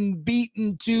Ray's been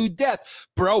beaten to death.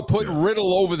 Bro, put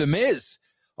Riddle over the Miz.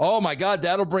 Oh, my God,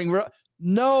 that'll bring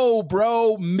No,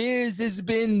 bro, Miz has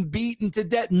been beaten to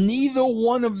death. Neither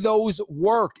one of those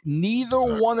work. Neither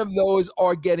one of those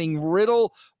are getting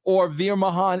Riddle or Veer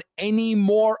Mahan any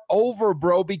more over,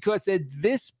 bro, because at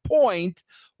this point,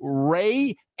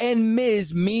 Ray and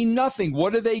Miz mean nothing.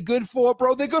 What are they good for,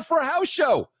 bro? They're good for a house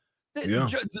show. Yeah.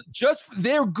 Just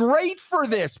they're great for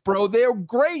this, bro. They're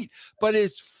great. But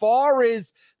as far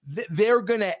as they're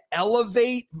going to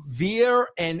elevate Veer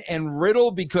and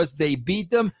Riddle because they beat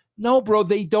them, no, bro,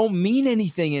 they don't mean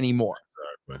anything anymore.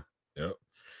 Exactly.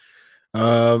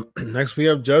 Yep. Next we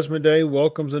have Judgment Day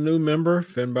welcomes a new member.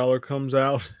 Finn Balor comes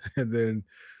out, and then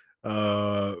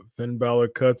Finn Balor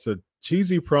cuts a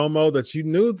cheesy promo that you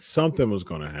knew something was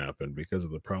going to happen because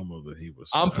of the promo that he was.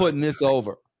 I'm putting this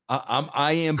over.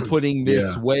 I am putting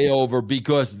this way over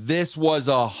because this was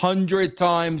 100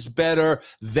 times better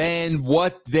than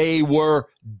what they were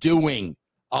doing.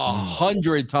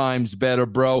 100 times better,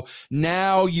 bro.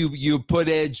 Now you put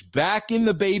Edge back in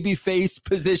the babyface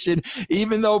position,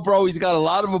 even though, bro, he's got a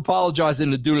lot of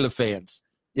apologizing to do to the fans.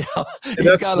 Yeah,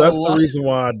 that's the reason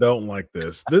why I don't like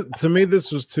this. To me,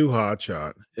 this was too hot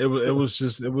shot. It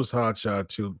was hot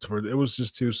shot it was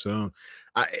just too soon.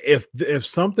 If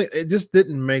something, it just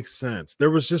didn't make sense. There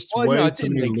was just way too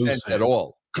many loose ends at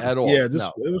all. At all. Yeah,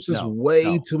 it was just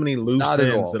way too many loose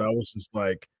ends that I was just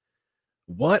like,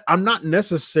 what? I'm not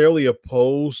necessarily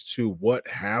opposed to what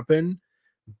happened,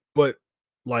 but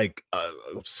like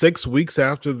 6 weeks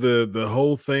after the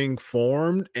whole thing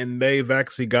formed, and they've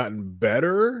actually gotten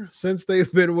better since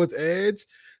they've been with Edge.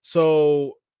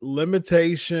 So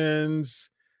limitations.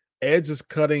 Edge is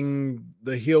cutting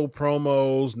the heel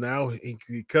promos. Now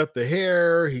he cut the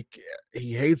hair.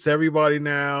 He hates everybody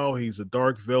now. He's a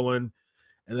dark villain.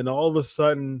 And then all of a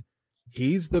sudden,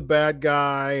 he's the bad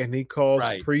guy, and he calls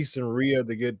Priest and Rhea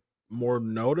to get more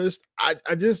noticed. I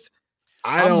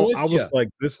was like,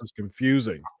 this is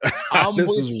confusing. I'm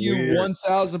with you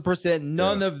 1,000%.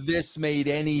 None of this made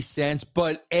any sense,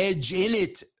 but Edge in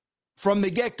it from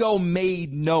the get-go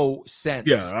made no sense.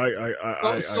 Yeah,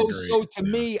 I agree. So to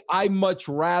me, I much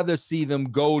rather see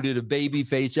them go to the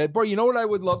babyface. Bro, you know what I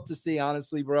would love to see,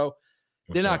 honestly, bro?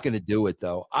 They're not going to do it,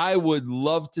 though. I would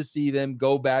love to see them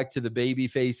go back to the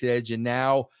babyface Edge, and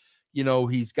now,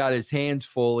 he's got his hands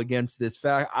full against this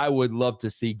fact. I would love to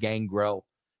see Gangrel.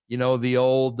 The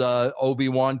old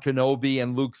Obi-Wan Kenobi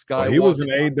and Luke Skywalker. He was in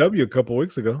AEW a couple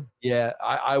weeks ago. Yeah,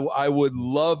 I would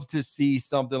love to see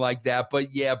something like that.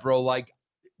 But yeah, bro, like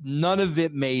none of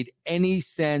it made any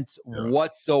sense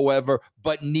whatsoever,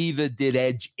 but neither did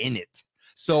Edge in it.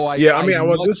 So I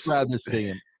would much rather see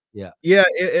him. Yeah. Yeah,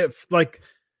 if like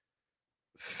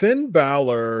Finn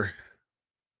Balor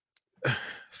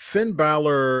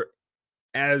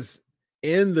as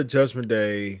in the Judgment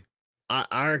Day,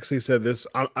 I actually said this.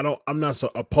 I'm not so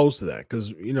opposed to that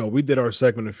because we did our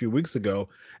segment a few weeks ago.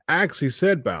 I actually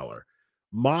said Balor.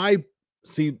 My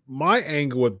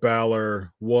angle with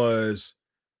Balor was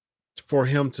for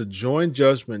him to join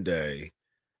Judgment Day,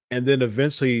 and then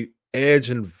eventually Edge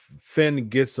and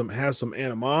Finn have some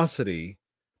animosity,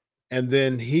 and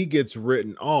then he gets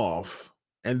written off,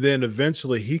 and then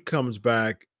eventually he comes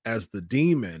back as the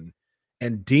Demon.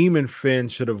 And Demon Finn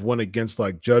should have went against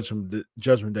like Judgment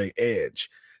Day Edge.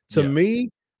 To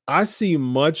me, I see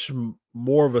much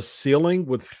more of a ceiling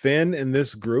with Finn in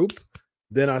this group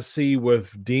than I see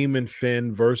with Demon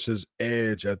Finn versus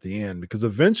Edge at the end. Because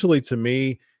eventually, to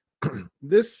me,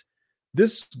 this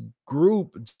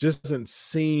group just doesn't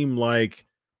seem like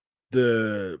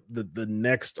the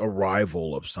next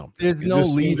arrival of something. There's no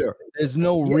leader. There's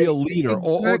no real leader.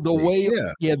 Exactly.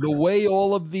 The way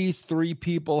all of these three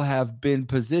people have been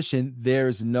positioned,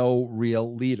 there's no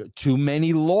real leader. Too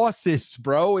many losses,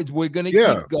 bro. We're gonna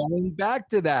keep going back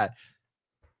to that.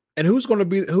 And who's gonna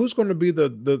be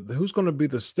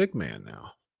the stick man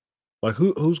now? Like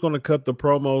who's gonna cut the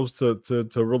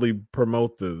promos to really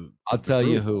promote the? I'll tell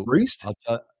you who. Priest. I'll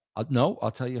tell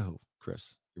you who.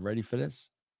 Chris, you ready for this?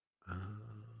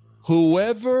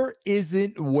 Whoever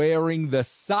isn't wearing the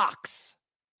socks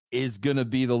is going to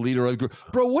be the leader of the group.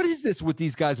 Bro, what is this with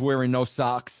these guys wearing no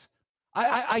socks?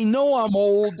 I know I'm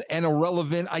old and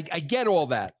irrelevant. I get all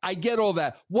that.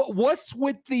 What's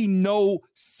with the no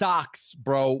socks,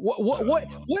 bro? What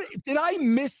did I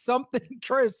miss something,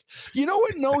 Chris? You know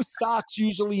what no socks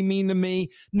usually mean to me?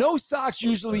 No socks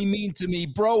usually mean to me,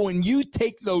 bro, when you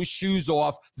take those shoes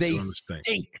off, they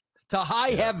stink to high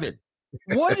heaven.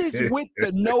 What is with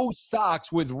the no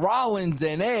socks with Rollins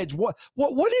and Edge? What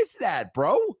is that,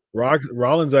 bro?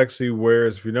 Rollins actually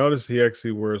wears, if you notice, he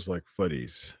actually wears like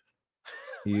footies.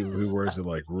 He wears it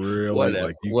like really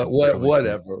whatever.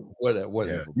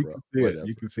 Yeah,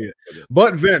 you can see it.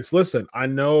 But Vince, listen, I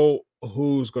know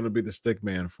who's going to be the stick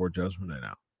man for Judgment Day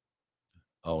now.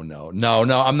 Oh no,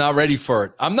 I'm not ready for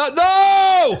it.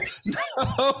 No,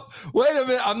 wait a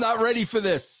minute, I'm not ready for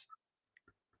this.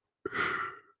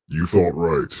 You thought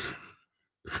right.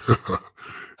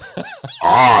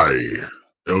 I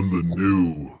am the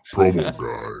new promo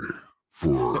guy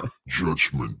for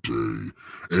Judgment Day,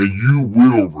 and you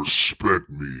will respect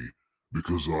me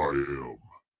because I am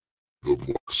the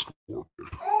Black Scorpion.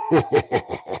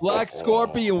 Black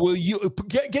Scorpion, will you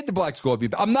get the Black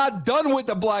Scorpion? I'm not done with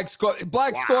the Black Scorpion.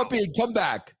 Black Scorpion, come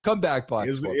back, Black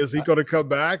Scorpion. Is he going to come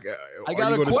back? I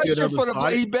got a question for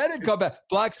the. He better come back.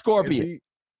 Black Scorpion,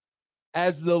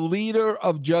 as the leader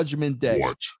of Judgment Day,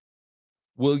 What?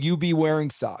 Will you be wearing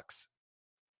socks?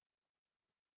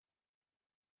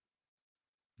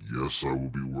 Yes, I will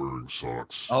be wearing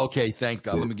socks. Okay, thank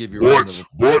God. Let me give you a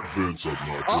But Vince, I'm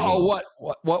not. Oh, what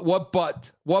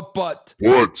butt? What butt?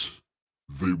 But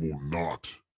they will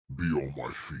not be on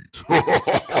my feet.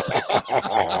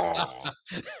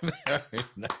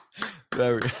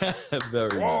 Very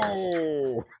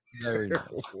Whoa. nice. Very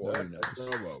nice. Very nice.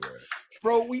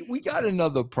 Bro, we got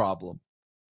another problem.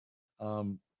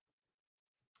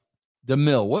 The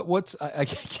Mill. What's I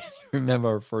can't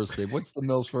remember her first name. What's the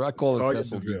Mill's for? I call her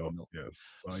Cecil DeVille.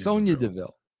 Yes. Sonya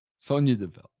Deville. Sonya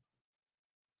Deville.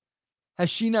 Has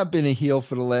she not been a heel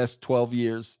for the last 12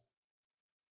 years?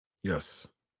 Yes.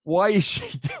 Why is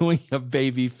she doing a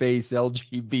babyface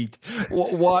LGBT?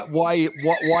 Why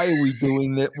are we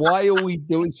doing that? Why are we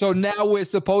doing so? Now we're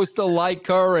supposed to like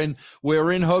her and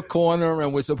we're in her corner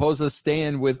and we're supposed to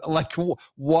stand with like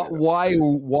why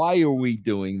are we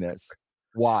doing this?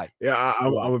 Why? Yeah,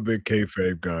 I'm a big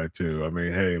kayfabe guy too. I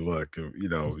mean, hey, look, you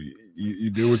know, you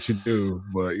do what you do,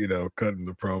 but you know, cutting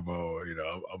the promo, you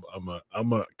know,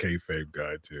 I'm a kayfabe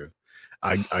guy too.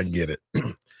 I get it.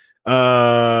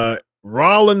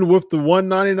 Rollin with the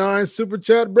 199 super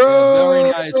chat, bro.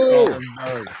 Yeah, very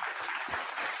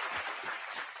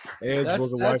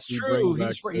nice. That's true.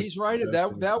 He's right.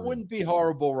 That wouldn't be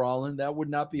horrible, Rollin. That would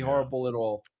not be horrible at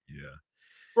all. Yeah.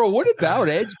 Bro, what about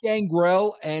Edge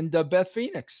Gangrel and Beth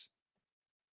Phoenix?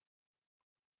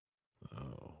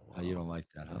 Oh, you don't like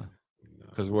that, huh?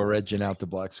 Because we're edging out the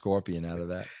Black Scorpion out of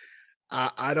that.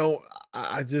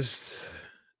 I just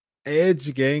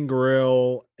Edge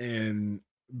Gangrel and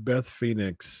Beth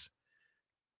Phoenix.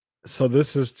 So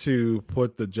this is to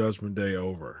put the Judgment Day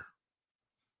over.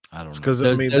 I don't know. Because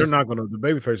I mean, they're not going to. The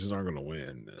babyfaces aren't going to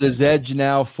win. Does Edge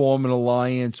now form an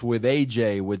alliance with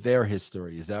AJ with their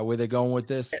history? Is that where they're going with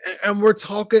this? And we're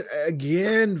talking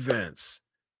again, Vince.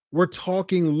 We're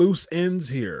talking loose ends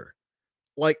here.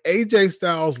 Like AJ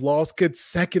Styles lost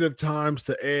consecutive times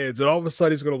to Edge, and all of a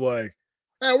sudden he's going to be like,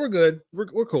 "Hey, we're good.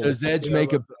 We're cool." Does Edge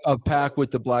make a pact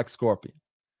with the Black Scorpion?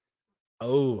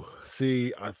 Oh,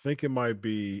 see, I think it might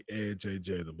be Edge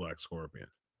AJ the Black Scorpion.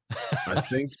 I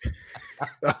think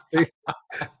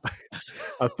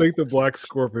the Black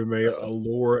Scorpion may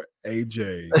allure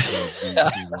AJ.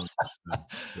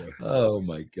 Oh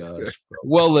my gosh. Bro.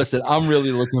 Well, listen, I'm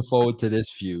really looking forward to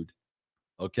this feud.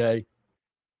 Okay.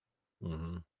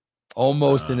 Mm-hmm.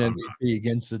 Almost an MVP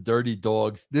against the Dirty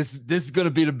Dogs. This is going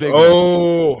to be the big.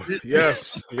 Oh,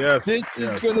 yes. This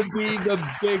is going to be the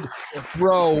big,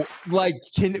 bro. Like,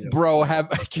 can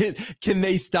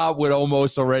they stop with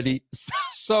Almost already?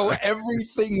 So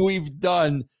everything we've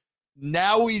done,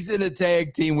 now he's in a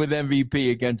tag team with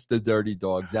MVP against the Dirty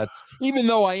Dogs. That's even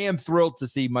though I am thrilled to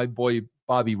see my boy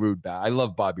Bobby Roode back. I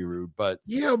love Bobby Roode, but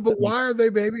why are they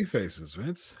baby faces,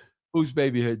 Vince? Who's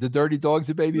baby? The Dirty Dogs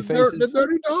are baby faces? The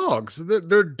Dirty Dogs.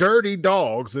 They're Dirty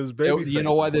Dogs as baby faces. You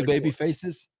know why they're baby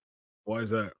faces? Why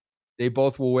is that? They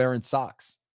both were wearing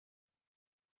socks.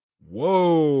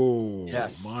 Whoa.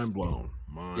 Yes. Mind blown.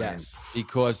 Yes.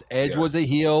 Because Edge was a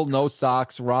heel, no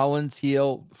socks. Rollins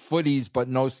heel, footies, but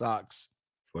no socks.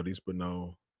 Footies, but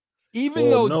no. Even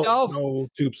though Dolph. No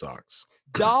tube socks.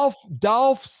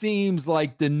 Dolph seems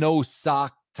like the no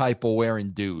sock type of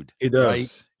wearing dude. He does.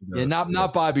 Right? Yeah,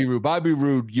 not Bobby Roode. Bobby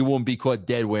Roode, you won't be caught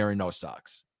dead wearing no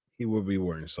socks. He will be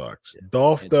wearing socks. Yeah.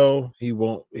 Dolph, though, he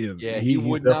won't. He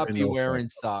would not be wearing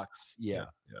socks. Yeah.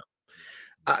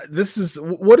 This is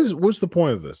what's the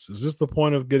point of this? Is this the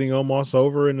point of getting Omos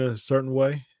over in a certain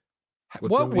way?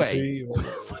 What way?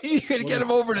 You gonna get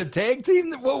him over to tag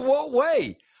team? What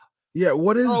way? Yeah,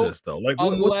 what is this though? Like,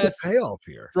 what's the payoff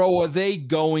here, bro? Are they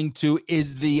going to?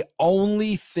 Is the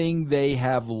only thing they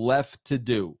have left to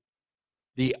do?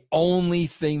 The only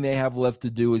thing they have left to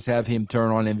do is have him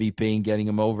turn on MVP and getting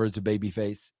him over as a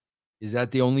babyface. Is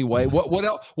that the only way? What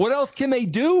else? What else can they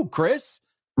do, Chris?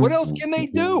 What else can they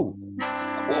do?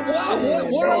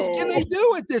 What else can they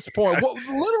do at this point?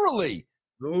 Literally.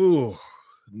 Oh,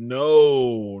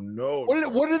 no.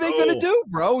 What are they going to do,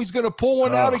 bro? He's going to pull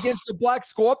one out against the Black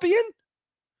Scorpion?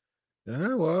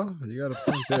 Yeah, well, you got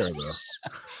a point there, though.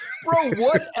 Bro,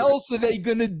 what else are they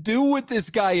going to do with this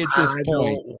guy at this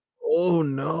point? Oh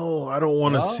no, I don't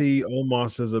want to Well, see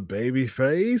Omos as a baby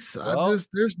face. well,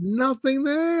 There's nothing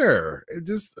there. It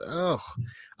just, oof.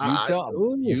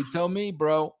 you tell me,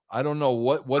 bro. I don't know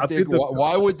I what they think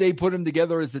why would they put them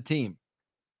together as a team?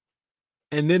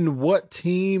 and then what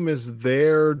team is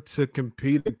there to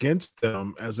compete against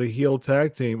them as a heel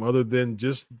tag team other than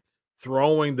just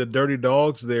throwing the Dirty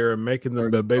Dogs there and making them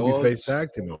a Dirty babyface Dogs.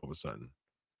 tag team all of a sudden?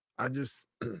 I just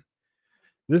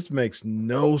this makes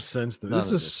no sense to me. None This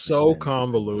of is this makes so any sense.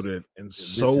 convoluted and This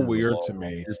so is weird to all.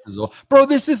 me. This is all, bro.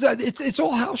 This is it's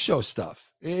all house show stuff.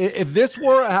 If this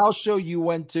were a house show you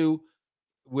went to,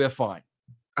 we're fine.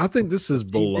 I think this is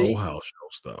below TV? house show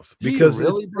stuff Do you because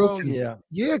really, it's bro? Yeah.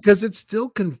 yeah, because it's still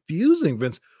confusing,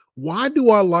 Vince. Why do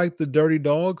I like the Dirty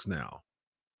Dogs now?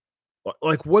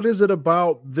 Like, what is it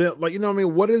about them? Like, you know what I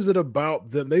mean? What is it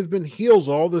about them? They've been heels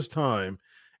all this time,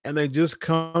 and they just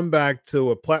come back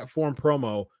to a platform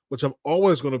promo, which I'm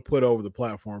always going to put over the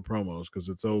platform promos because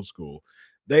it's old school.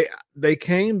 They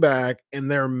came back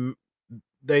and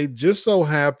they just so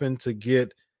happened to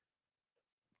get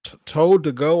told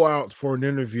to go out for an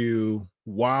interview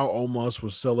while Omos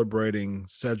was celebrating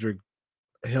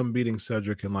him beating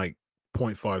Cedric in like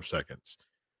 0.5 seconds.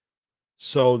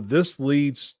 So this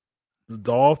leads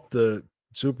Dolph the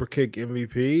super kick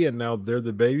MVP, and now they're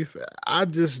the baby. I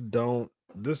just don't.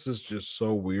 This is just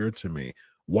so weird to me.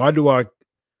 What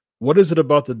is it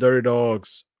about the Dirty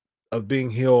Dogs of being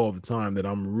heel all the time that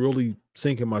I'm really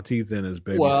sinking my teeth in as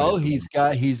baby? Well, he's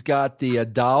got the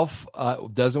Dolph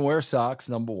doesn't wear socks.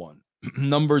 Number one.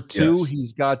 Number two, Yes.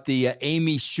 he's got the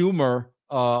Amy Schumer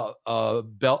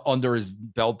belt under his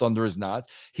knot.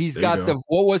 He's got the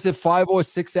what was it, 5 or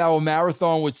 6 hour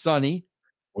marathon with Sonny.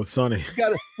 With Sonny,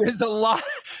 there's a lot.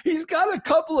 He's got a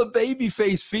couple of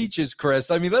babyface features,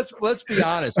 Chris. I mean, let's be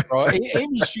honest, bro.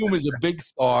 Amy Schumer's a big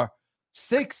star.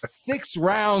 Six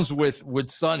rounds with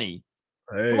Sonny.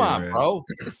 Hey, come on, man. bro.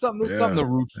 There's something to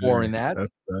root for in that.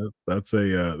 That's a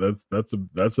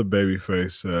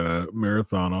babyface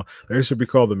marathoner. They should be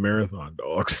called the Marathon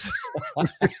Dogs.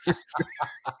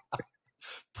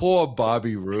 Poor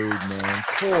Bobby Roode, man.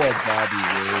 Poor Bobby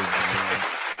Roode, man.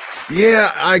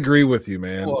 Yeah, I agree with you,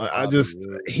 man.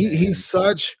 He's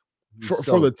such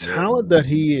for the talent that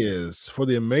he is, for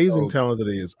the amazing talent that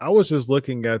he is. I was just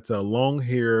looking at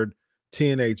long-haired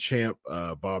TNA champ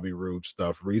Bobby Roode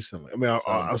stuff recently. I mean,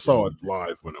 I saw it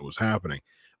live when it was happening,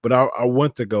 but I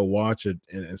went to go watch it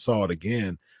and saw it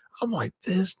again. I'm like,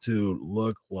 this dude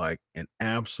looked like an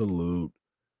absolute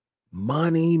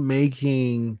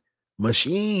money-making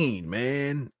machine,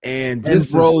 man. And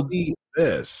just to see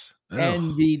this.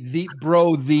 And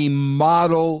the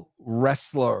model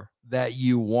wrestler that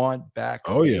you want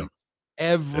backstage. Oh yeah.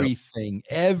 Everything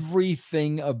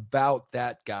about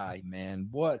that guy, man.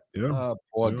 What?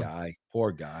 Poor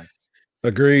guy.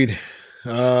 Agreed.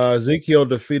 Ezekiel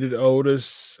defeated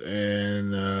Otis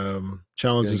and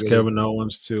challenges Kevin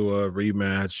Owens to a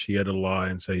rematch. He had to lie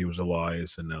and say he was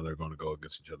Elias, and now they're going to go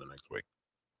against each other next week.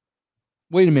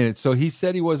 Wait a minute. So he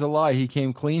said he was a lie. He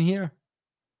came clean here?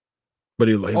 But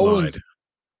he lied.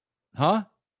 Huh?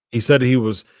 He said he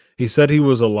was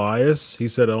Elias. He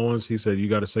said Owens. He said, you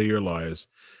got to say you're Elias.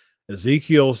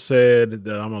 Ezekiel said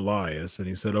that I'm Elias. And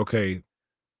he said, okay,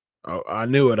 I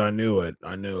knew it.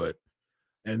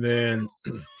 And then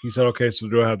he said, okay, so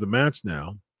do I have the match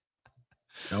now?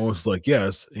 And Owens was like,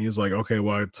 yes. And he's like, okay,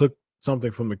 well, I took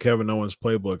something from the Kevin Owens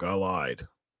playbook. I lied.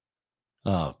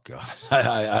 Oh God.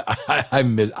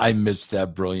 I missed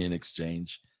that brilliant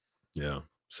exchange. Yeah.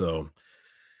 So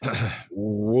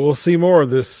we'll see more of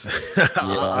this.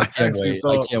 I can't wait.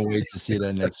 I can't wait to see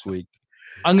that next week.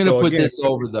 I'm going to put this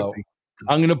over, though.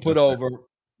 I'm going to put over.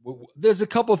 There's a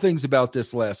couple things about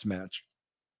this last match.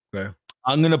 Okay.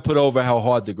 I'm going to put over how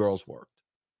hard the girls worked.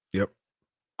 Yep.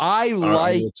 I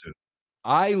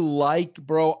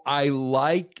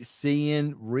like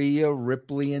seeing Rhea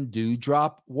Ripley and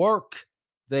Doudrop work.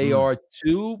 They are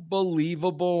two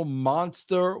believable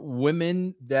monster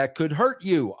women that could hurt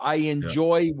you. I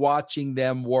enjoy watching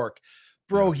them work.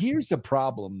 Bro, here's a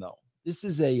problem though. This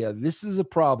is a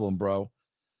problem, bro.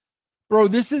 Bro,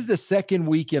 this is the second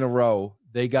week in a row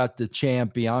they got the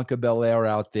champ Bianca Belair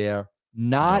out there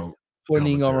not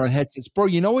putting her on headsets. Bro,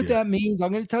 you know what that means?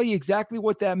 I'm going to tell you exactly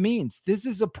what that means. This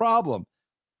is a problem.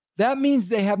 That means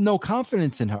they have no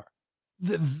confidence in her.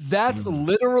 That's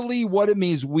literally what it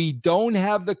means. We don't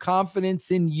have the confidence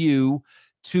in you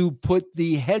to put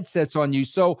the headsets on you.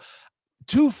 So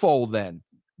twofold then.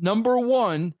 Number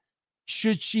one,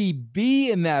 should she be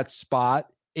in that spot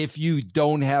if you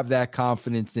don't have that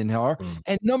confidence in her?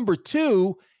 And number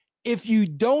two, if you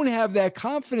don't have that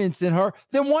confidence in her,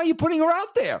 then why are you putting her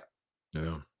out there?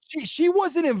 Yeah. She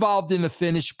wasn't involved in the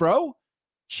finish, bro.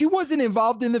 She wasn't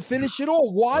involved in the finish at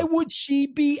all. Why would she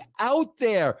be out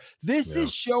there? This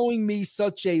is showing me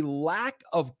such a lack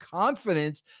of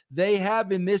confidence they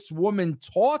have in this woman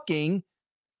talking.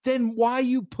 Then why are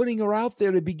you putting her out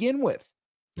there to begin with?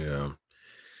 Yeah.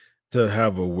 To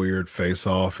have a weird face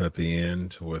off at the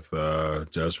end with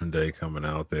Judgment Day coming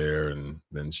out there, and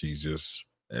then she just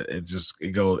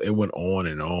it went on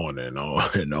and on and on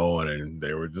and on, and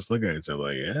they were just looking at each other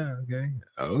like, yeah,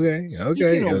 okay.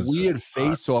 Speaking It of was weird just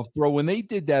face off, bro, when they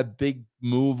did that big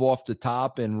move off the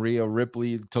top and Rhea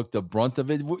Ripley took the brunt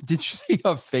of it, did you see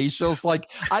her facials?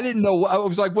 Like, I didn't know. I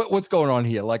was like, what's going on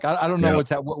here? Like, I don't know what's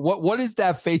happening. What is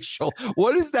that facial?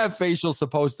 What is that facial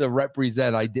supposed to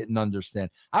represent? I didn't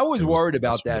understand. I was worried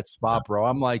about that spot, bro.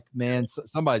 I'm like, man,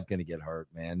 somebody's going to get hurt,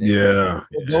 man.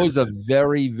 Those are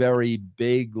very, very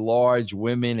big, large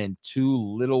women and two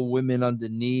little women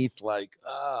underneath. Like,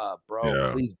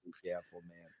 bro, please be careful,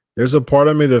 man. There's a part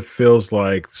of me that feels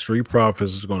like Street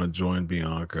Profits is going to join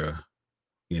Bianca,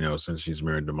 since she's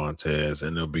married to Montez,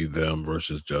 and it'll be them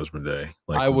versus Judgment Day.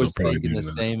 Like, I was thinking the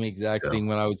same exact thing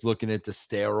when I was looking at the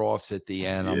stare offs at the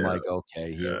end. I'm like,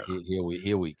 okay, here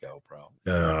we go, bro.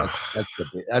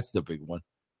 That's the big one.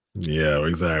 Yeah,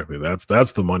 exactly. That's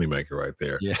the moneymaker right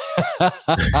there. Yeah.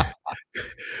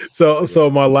 So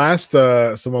my last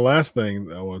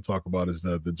thing I want to talk about is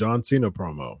the John Cena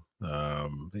promo.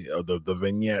 The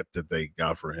vignette that they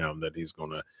got for him, that he's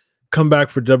gonna come back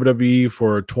for WWE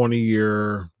for a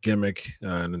 20-year gimmick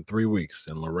in 3 weeks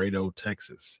in Laredo,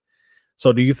 Texas.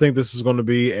 So do you think this is going to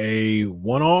be a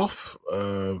one-off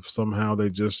of somehow they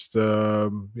just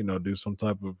do some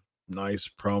type of nice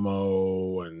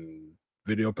promo and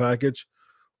video package,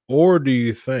 or do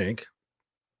you think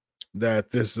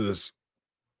that this is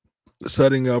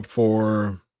setting up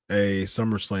for a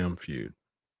SummerSlam feud?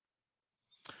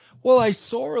 Well, I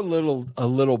saw a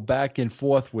little back and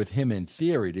forth with him in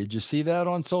Theory. Did you see that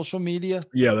on social media?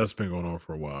 Yeah, that's been going on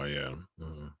for a while. Yeah.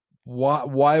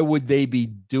 Why would they be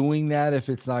doing that if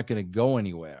it's not going to go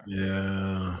anywhere?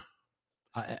 Yeah.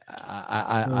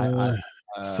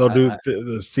 So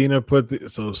Cena put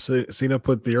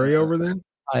Theory over then?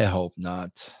 I hope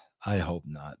not.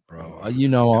 Bro.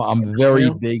 I'm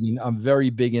very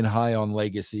big and high on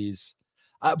legacies.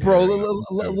 Bro,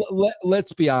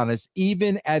 let's be honest.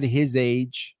 Even at his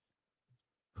age,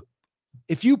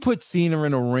 if you put Cena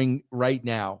in a ring right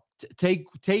now, take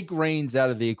Reigns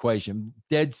out of the equation.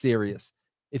 Dead serious.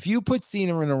 If you put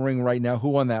Cena in a ring right now,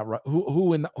 who on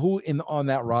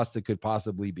that roster could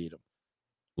possibly beat him?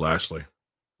 Lashley,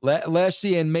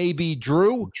 and maybe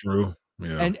Drew.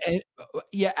 Yeah. And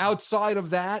outside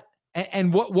of that,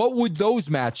 and what would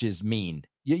those matches mean?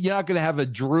 You're not going to have a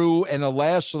Drew and a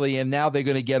Lashley, and now they're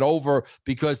going to get over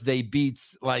because they beat.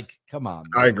 Like, come on,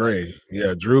 man. I agree.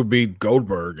 Yeah, Drew beat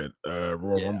Goldberg at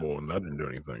Royal Rumble, and that didn't do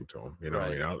anything to him.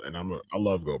 Right. I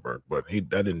love Goldberg, but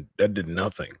that did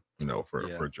nothing.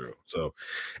 For Drew. So,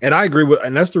 and I agree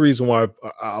and that's the reason why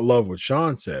I love what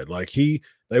Sean said. Like,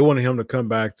 they wanted him to come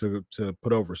back to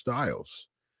put over Styles,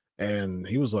 and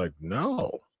he was like,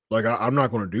 no. Like, I'm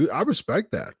not going to do. I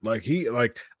respect that.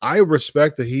 I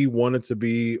respect that he wanted to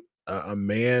be a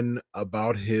man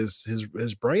about his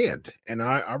brand, and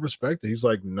I respect that. He's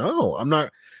like, no, I'm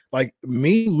not. Like,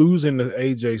 me losing to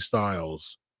AJ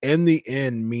Styles in the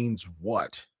end means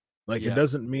what? Like, it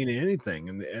doesn't mean anything,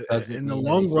 and in the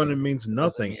long run, it means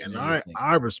nothing. And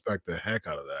I respect the heck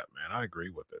out of that, man. I agree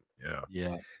with it.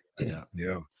 Yeah.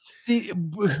 See,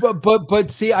 but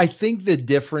see, I think the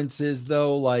difference is,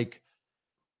 though, like,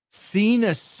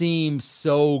 Cena seems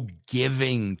so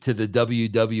giving to the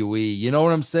WWE. You know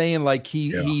what I'm saying? Like,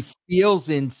 he feels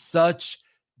in such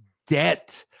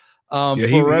debt. He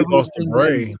lost to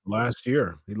Bray last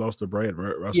year. He lost to Bray at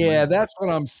WrestleMania. Yeah, that's what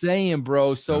I'm saying,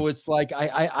 bro. So it's like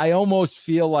I almost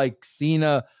feel like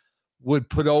Cena would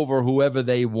put over whoever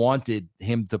they wanted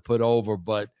him to put over.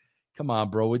 But come on,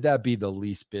 bro, would that be the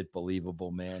least bit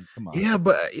believable, man? Come on. Yeah,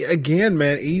 but again,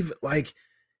 man, even like,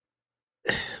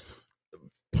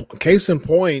 case in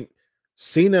point,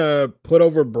 Cena put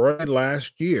over Bray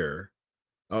last year.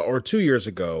 Or 2 years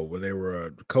ago, when they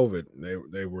were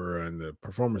COVID, they were in the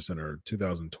Performance Center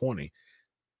 2020.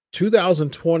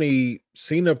 2020,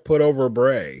 Cena put over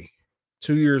Bray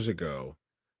 2 years ago,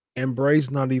 and Bray's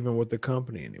not even with the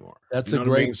company anymore. That's a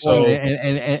great point. So,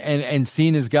 and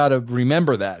Cena's got to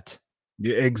remember that.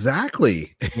 Yeah,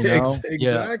 exactly.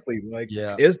 Exactly.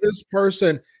 Is this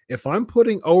person? If I'm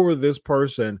putting over this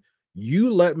person,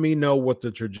 you let me know what the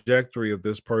trajectory of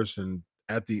this person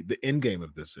at the end game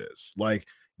of this is. Like,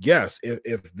 yes,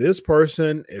 if this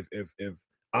person, if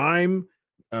I'm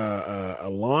a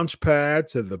launch pad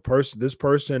to this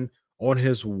person on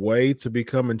his way to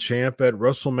becoming champ at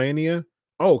WrestleMania,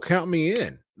 oh, count me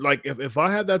in. Like if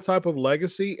I had that type of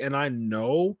legacy and I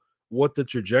know what the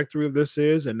trajectory of this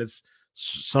is, and it's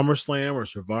SummerSlam or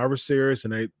Survivor Series,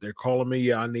 and they're calling me,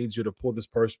 yeah, I need you to put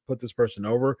this person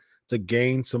over to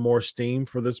gain some more steam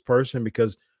for this person,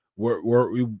 because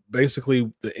we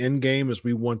basically, the end game is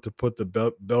we want to put the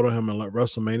belt on him at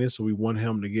WrestleMania, so we want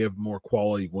him to give more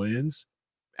quality wins.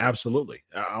 Absolutely,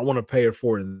 I want to pay it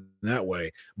forward in that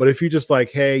way. But if you just like,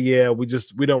 hey, yeah, we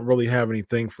don't really have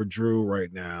anything for Drew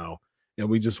right now, and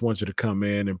we just want you to come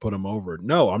in and put him over.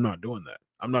 No, I'm not doing that.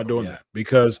 I'm not doing that,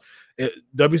 because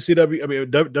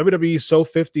WWE is so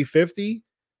 50-50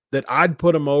 that I'd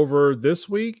put him over this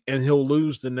week and he'll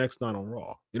lose the next night on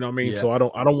Raw. You know what I mean? So I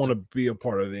don't want to be a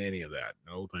part of any of that.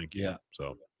 No, thank you. Yeah.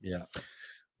 So yeah.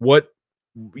 What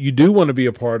you do want to be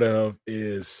a part of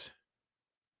is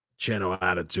Channel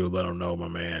Attitude. Let them know, my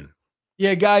man.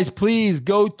 Yeah, guys, please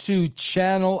go to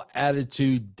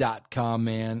channelattitude.com,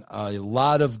 man. A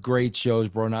lot of great shows,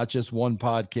 bro. Not just one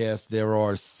podcast. There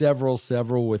are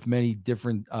several with many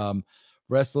different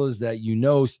wrestlers that you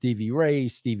know: Stevie Ray,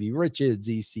 Stevie Richards,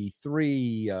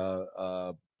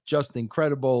 EC3, Just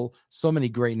Incredible. So many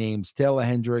great names. Taylor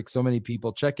Hendricks. So many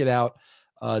people. Check it out.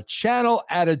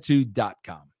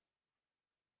 Channelattitude.com.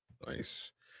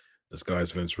 Nice. This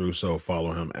guy's Vince Russo.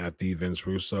 Follow him at the Vince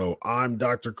Russo. I'm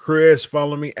Dr. Chris.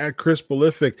 Follow me at Chris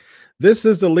Prolific. This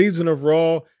is the Legion of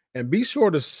Raw, and be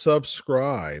sure to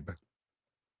subscribe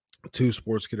to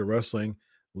Sportskeeda Wrestling.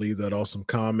 Leave that awesome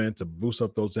comment to boost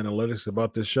up those analytics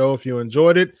about this show. If you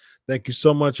enjoyed it, thank you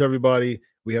so much, everybody.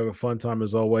 We have a fun time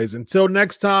as always. Until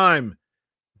next time,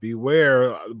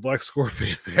 beware, Black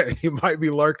Scorpion. He might be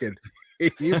lurking.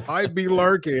 He might be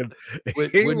lurking.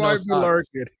 With He no might be socks.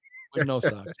 lurking. With no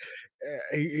socks.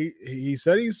 He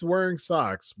said he's wearing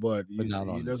socks, but he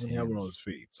doesn't have them on his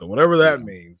feet. So whatever that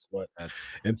means. But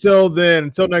until then,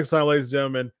 until next time, ladies and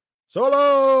gentlemen,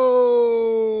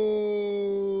 solo.